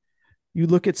like, you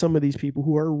look at some of these people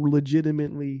who are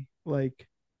legitimately like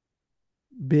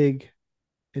big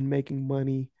and making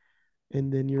money,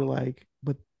 and then you're like,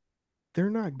 but they're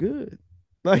not good.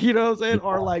 Like, you know what I'm saying?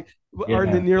 Or like, or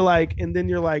then you're like,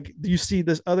 you see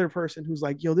this other person who's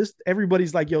like, yo,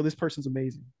 everybody's like, yo, this person's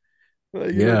amazing.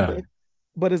 You know,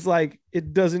 but it's like,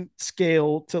 it doesn't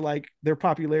scale to like their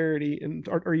popularity and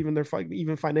or even their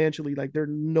even financially, like they're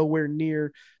nowhere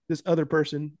near this other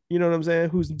person, you know what I'm saying,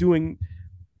 who's doing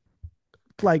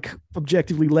like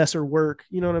objectively lesser work,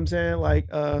 you know what I'm saying? Like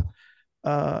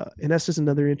and that's just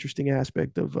another interesting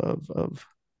aspect of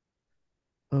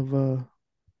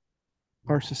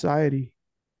our society.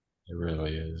 It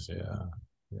really is. Yeah.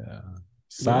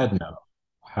 Side note,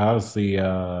 how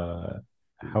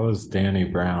is Danny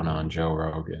Brown on Joe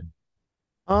Rogan?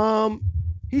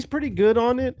 He's pretty good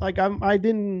on it. Like I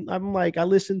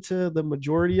listened to the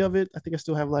majority of it. I think I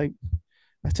still have like,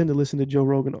 I tend to listen to Joe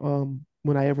Rogan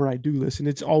whenever I do listen.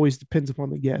 It's always depends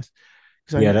upon the guest.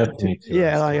 That's me too.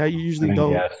 Yeah, like I usually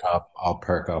don't. Yes, I'll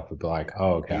perk up and be like,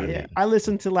 oh, okay. Yeah, I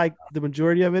listen to like the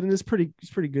majority of it, and it's pretty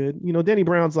good. You know, Danny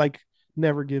Brown's like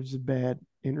never gives a bad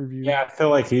interview. Yeah, I feel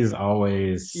like he's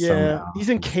always he's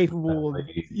incapable of,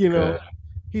 you know,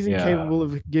 he's incapable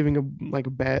of giving a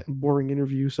bad, boring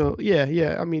interview. So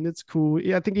yeah. I mean, it's cool.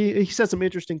 Yeah, I think he said some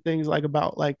interesting things like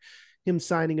about like him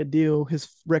signing his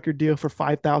record deal for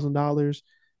 $5,000,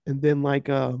 and then like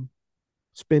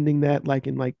spending that like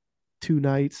in like 2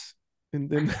 nights, and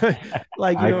then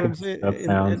like, you know what I'm saying,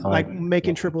 and like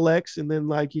making XXX, and then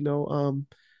like, you know,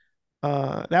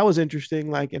 that was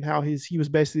interesting, like, and how he was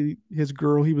basically his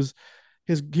girl, he was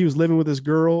living with his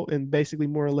girl, and basically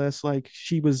more or less like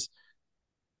she was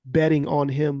betting on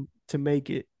him to make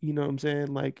it, you know what I'm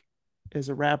saying, like as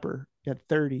a rapper at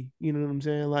 30, you know what I'm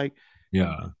saying, like,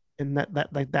 and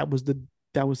that was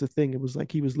the thing. It was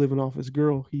like he was living off his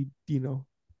girl. He, you know,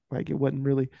 like it wasn't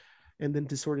really. And then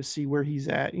to sort of see where he's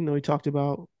at, you know, he talked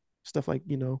about stuff like,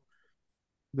 you know,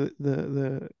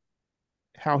 the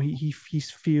how he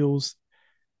feels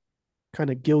kind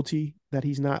of guilty that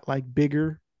he's not like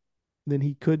bigger than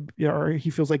he could, or he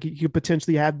feels like he could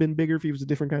potentially have been bigger if he was a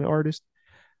different kind of artist.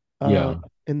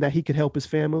 And that he could help his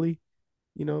family,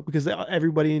 you know, because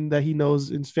everybody that he knows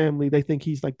in his family, they think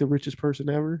he's like the richest person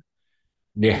ever.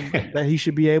 That he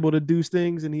should be able to do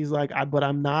things, and he's like, but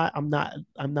I'm not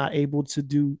able to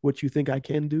do what you think I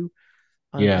can do,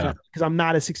 because I'm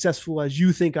not as successful as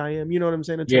you think I am, you know what I'm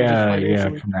saying, in terms of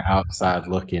financially. From the outside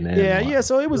looking in,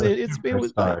 so it's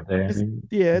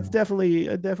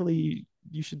definitely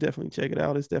you should definitely check it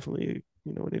out. It's definitely,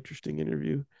 you know, an interesting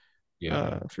interview,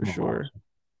 for sure.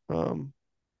 And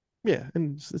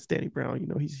it's Danny Brown, you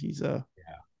know, he's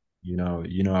you know,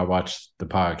 I watch the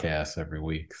podcast every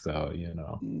week, so, you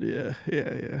know. Yeah.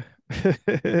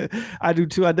 I do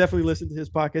too. I definitely listen to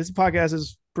his podcast. His podcast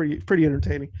is pretty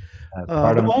entertaining.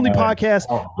 The only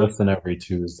podcast I listen every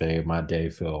Tuesday. My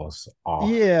day feels off.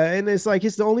 Yeah, and it's like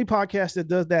it's the only podcast that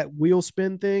does that wheel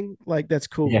spin thing. Like that's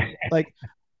cool. Yeah. Like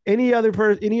any other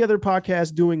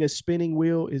podcast doing a spinning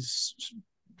wheel is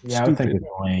stupid. I think it's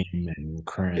lame and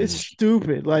cringe. It's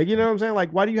stupid. Like, you know what I'm saying? Like,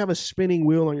 why do you have a spinning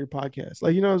wheel on your podcast?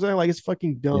 Like, you know what I'm saying? Like, it's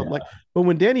fucking dumb. Like, but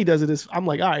when Danny does it, I'm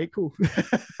like, all right, cool.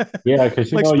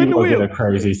 Because like, you know, get a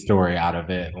crazy story out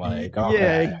of it. Like,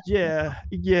 okay.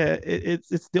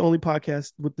 It's the only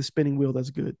podcast with the spinning wheel that's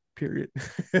good. Period.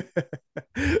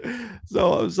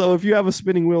 So if you have a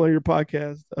spinning wheel on your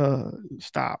podcast,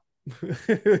 stop.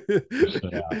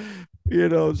 You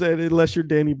know what I'm saying, unless you're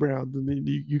Danny Brown, then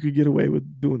you could get away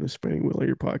with doing a spinning wheel on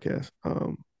your podcast.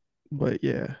 But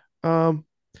I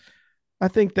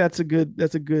think that's a good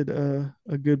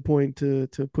point to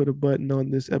put a button on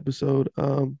this episode.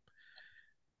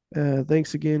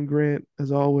 Thanks again, Grant,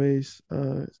 as always,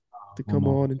 to come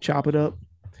on and chop it up.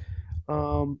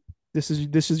 This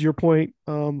is your point.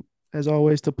 as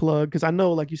always, to plug, because I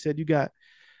know, like you said, you've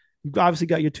obviously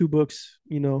got your 2 books,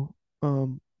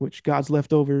 which God's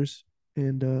Leftovers,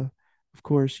 and of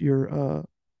course your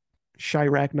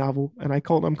Chirac novel, and I'm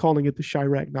calling it the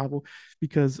Chirac novel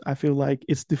because I feel like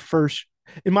it's the first,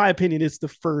 in my opinion, it's the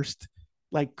first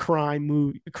like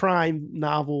crime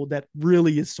novel that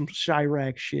really is some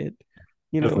Chirac shit.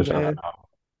 You know what I'm saying?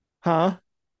 Huh?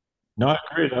 No, I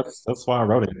agree. That's why I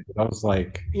wrote it. I was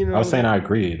like, I was saying I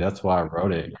agree. That's why I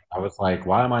wrote it. I was like,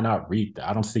 why am I not read that?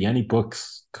 I don't see any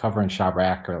books covering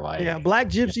Chirac or like. Yeah, Black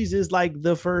Gypsies is like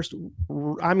the first.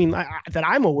 I mean, that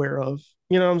I'm aware of.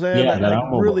 You know what I'm saying? Yeah, that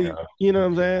I'm really. aware of. You know what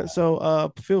I'm saying?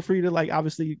 So, feel free to like,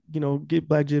 obviously, get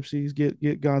Black Gypsies,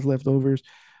 get God's Leftovers.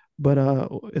 But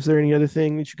is there any other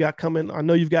thing that you got coming? I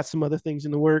know you've got some other things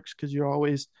in the works because you're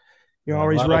always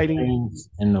writing things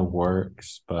in the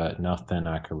works, but nothing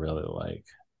I could really like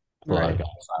plug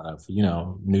outside of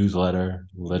newsletter,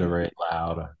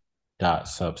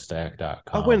 literateloud.substack.com.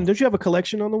 Oh, wait, don't you have a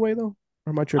collection on the way though?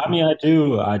 Or am I tripping? I mean, I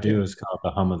do. It's called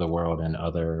The Hum of the World and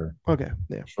other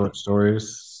short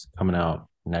stories coming out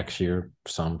next year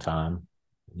sometime.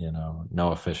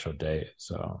 No official date.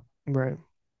 So right,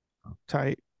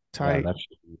 tight. Yeah, that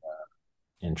should be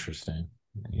interesting.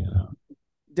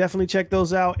 Definitely check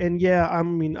those out. And yeah, I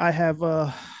mean, I have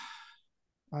a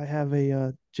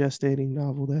gestating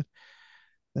novel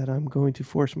that I'm going to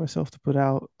force myself to put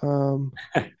out.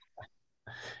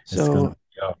 So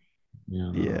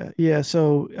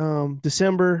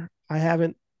December, I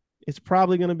haven't. It's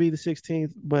probably going to be the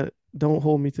 16th, but don't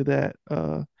hold me to that.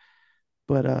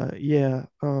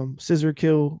 Scissor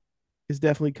Kill is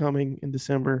definitely coming in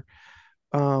December.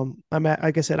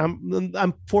 Like I said,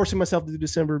 I'm forcing myself to do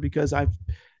December because I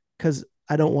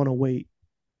don't want to wait.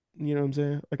 You know what I'm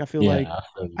saying? Like, I feel like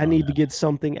I need to get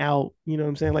something out. You know what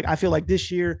I'm saying? Like, I feel like this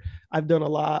year I've done a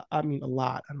lot. I mean, a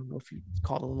lot. I don't know if you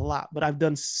call it a lot, but I've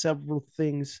done several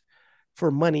things for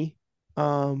money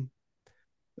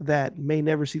that may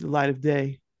never see the light of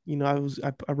day. I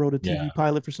wrote a TV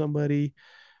pilot for somebody.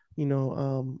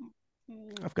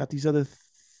 I've got these other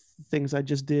things I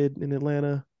just did in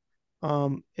Atlanta.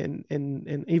 And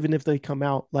even if they come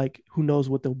out, like, who knows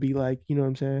what they'll be like, you know what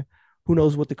I'm saying? Who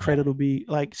knows what the credit will be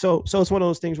like? So it's one of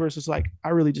those things where it's just like, I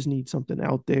really just need something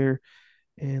out there.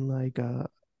 And like,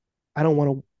 I don't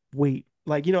want to wait.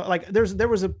 Like, like there was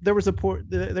a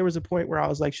point where I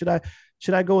was like, should I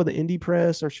go with the indie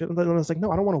press or should I? I was like,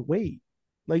 no, I don't want to wait.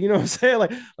 Like, you know what I'm saying?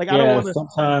 Like I don't want to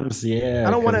sometimes, I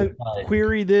don't want to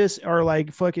query this or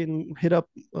like fucking hit up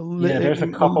there's a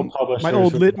couple publishers, my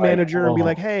old lit manager, and be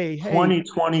like, hey,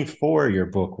 2024 your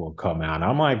book will come out.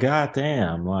 I'm like, god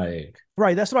damn, like,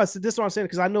 right. That's what I'm saying,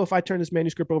 because I know if I turn this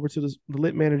manuscript over to the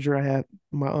lit manager I have,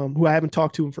 my who I haven't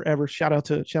talked to in forever, shout out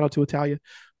to Italia.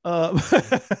 If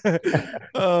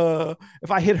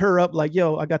I hit her up like,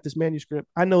 yo, I got this manuscript,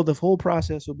 I know the whole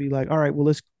process will be like, all right, well,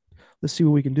 let's see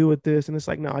what we can do with this. And it's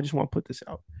like, no, I just want to put this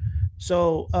out.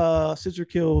 So Scissor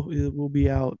Kill will be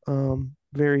out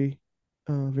very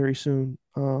soon.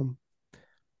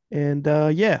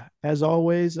 As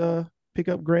always, pick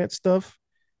up Grant's stuff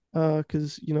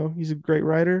because he's a great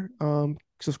writer.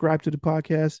 Subscribe to the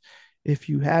podcast if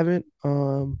you haven't.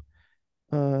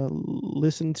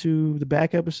 Listen to the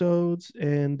back episodes,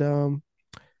 and I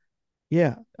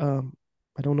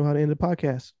don't know how to end the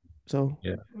podcast, so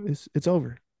it's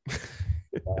over.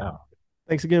 Wow.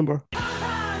 Thanks again, bro.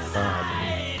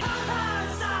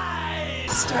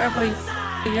 Starboy,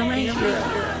 you're my hero.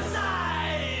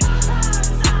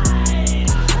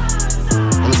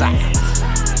 I'm sorry.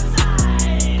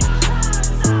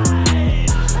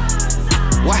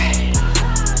 What?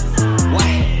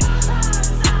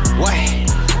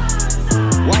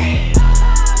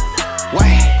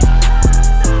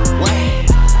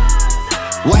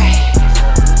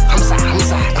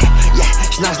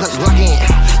 Nice nuts rockin',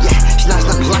 she nice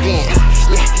nuts rockin',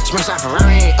 smash out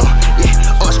Ferrari,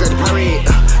 skirt the parade,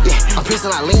 I'm pissing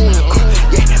like lean,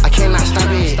 I cannot stop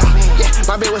it,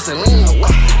 my bitch with Celine,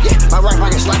 my right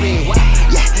pocket sloppy,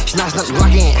 she nice nuts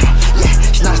rockin',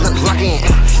 she nice nuts rockin',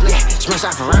 smash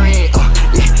out Ferrari,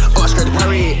 skirt the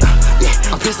parade,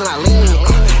 I'm pissing like lean,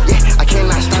 I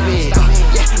cannot stop it,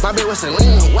 my bitch with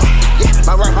Celine,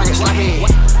 my right pocket sloppy,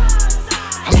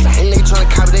 and they tryna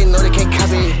copy, they know they can't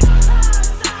copy.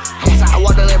 I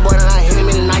walked on that boy and I hit him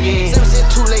in the night. 7 cent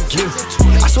 2 leg give.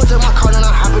 I switched to my car and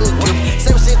I hop in the dip.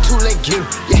 7 cent 2 leg give.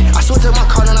 I switched to my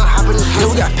car and I hop in the dip.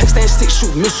 We got pack stand 6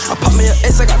 shoot miss. I pop me an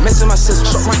S, I got mess in my sister.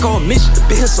 Short rank on mission. The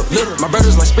bitch so little. My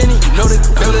brothers like spinning, you know they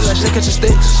can build it like shit catch a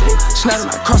stick. Snap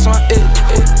my cross on my head.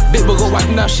 Big boy go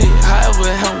wiping out shit. However,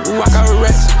 hell, we walk out with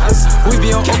rats. We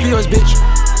be on opioids, bitch.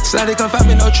 Slide come find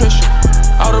me no nutrition.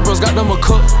 All the bros got them a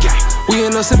cook. We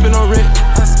end up sipping on red.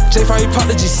 J5 he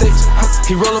pop the G6.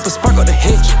 He roll up a spark up the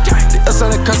hinge. The S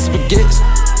on the cuss spaghetti.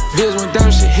 Viz went down,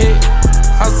 shit hit.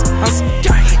 Hustle.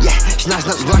 Yeah, she nice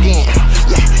enough to block in.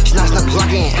 Yeah, she nice enough to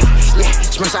block in. Yeah,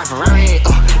 smash out Ferrari.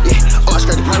 Yeah, oh, I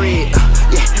skirt the parade.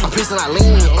 Yeah, I'm pissing out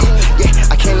lean.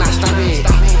 Yeah, I cannot stop it.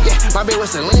 Yeah, my bitch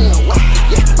was a lean.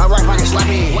 Yeah, my right pocket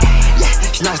sloppy. Yeah,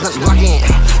 she nice enough to block in.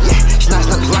 Yeah, she nice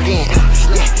enough to block in.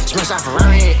 Yeah, smash out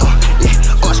Ferrari.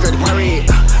 Yeah, oh, I skirt the parade.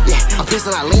 Yeah, I'm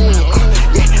pissing out lean.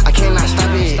 Yeah, I cannot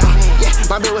stop it. Yeah,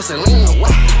 my bitch was a lean.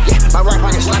 Yeah, my right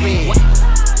pocket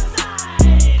sloppy.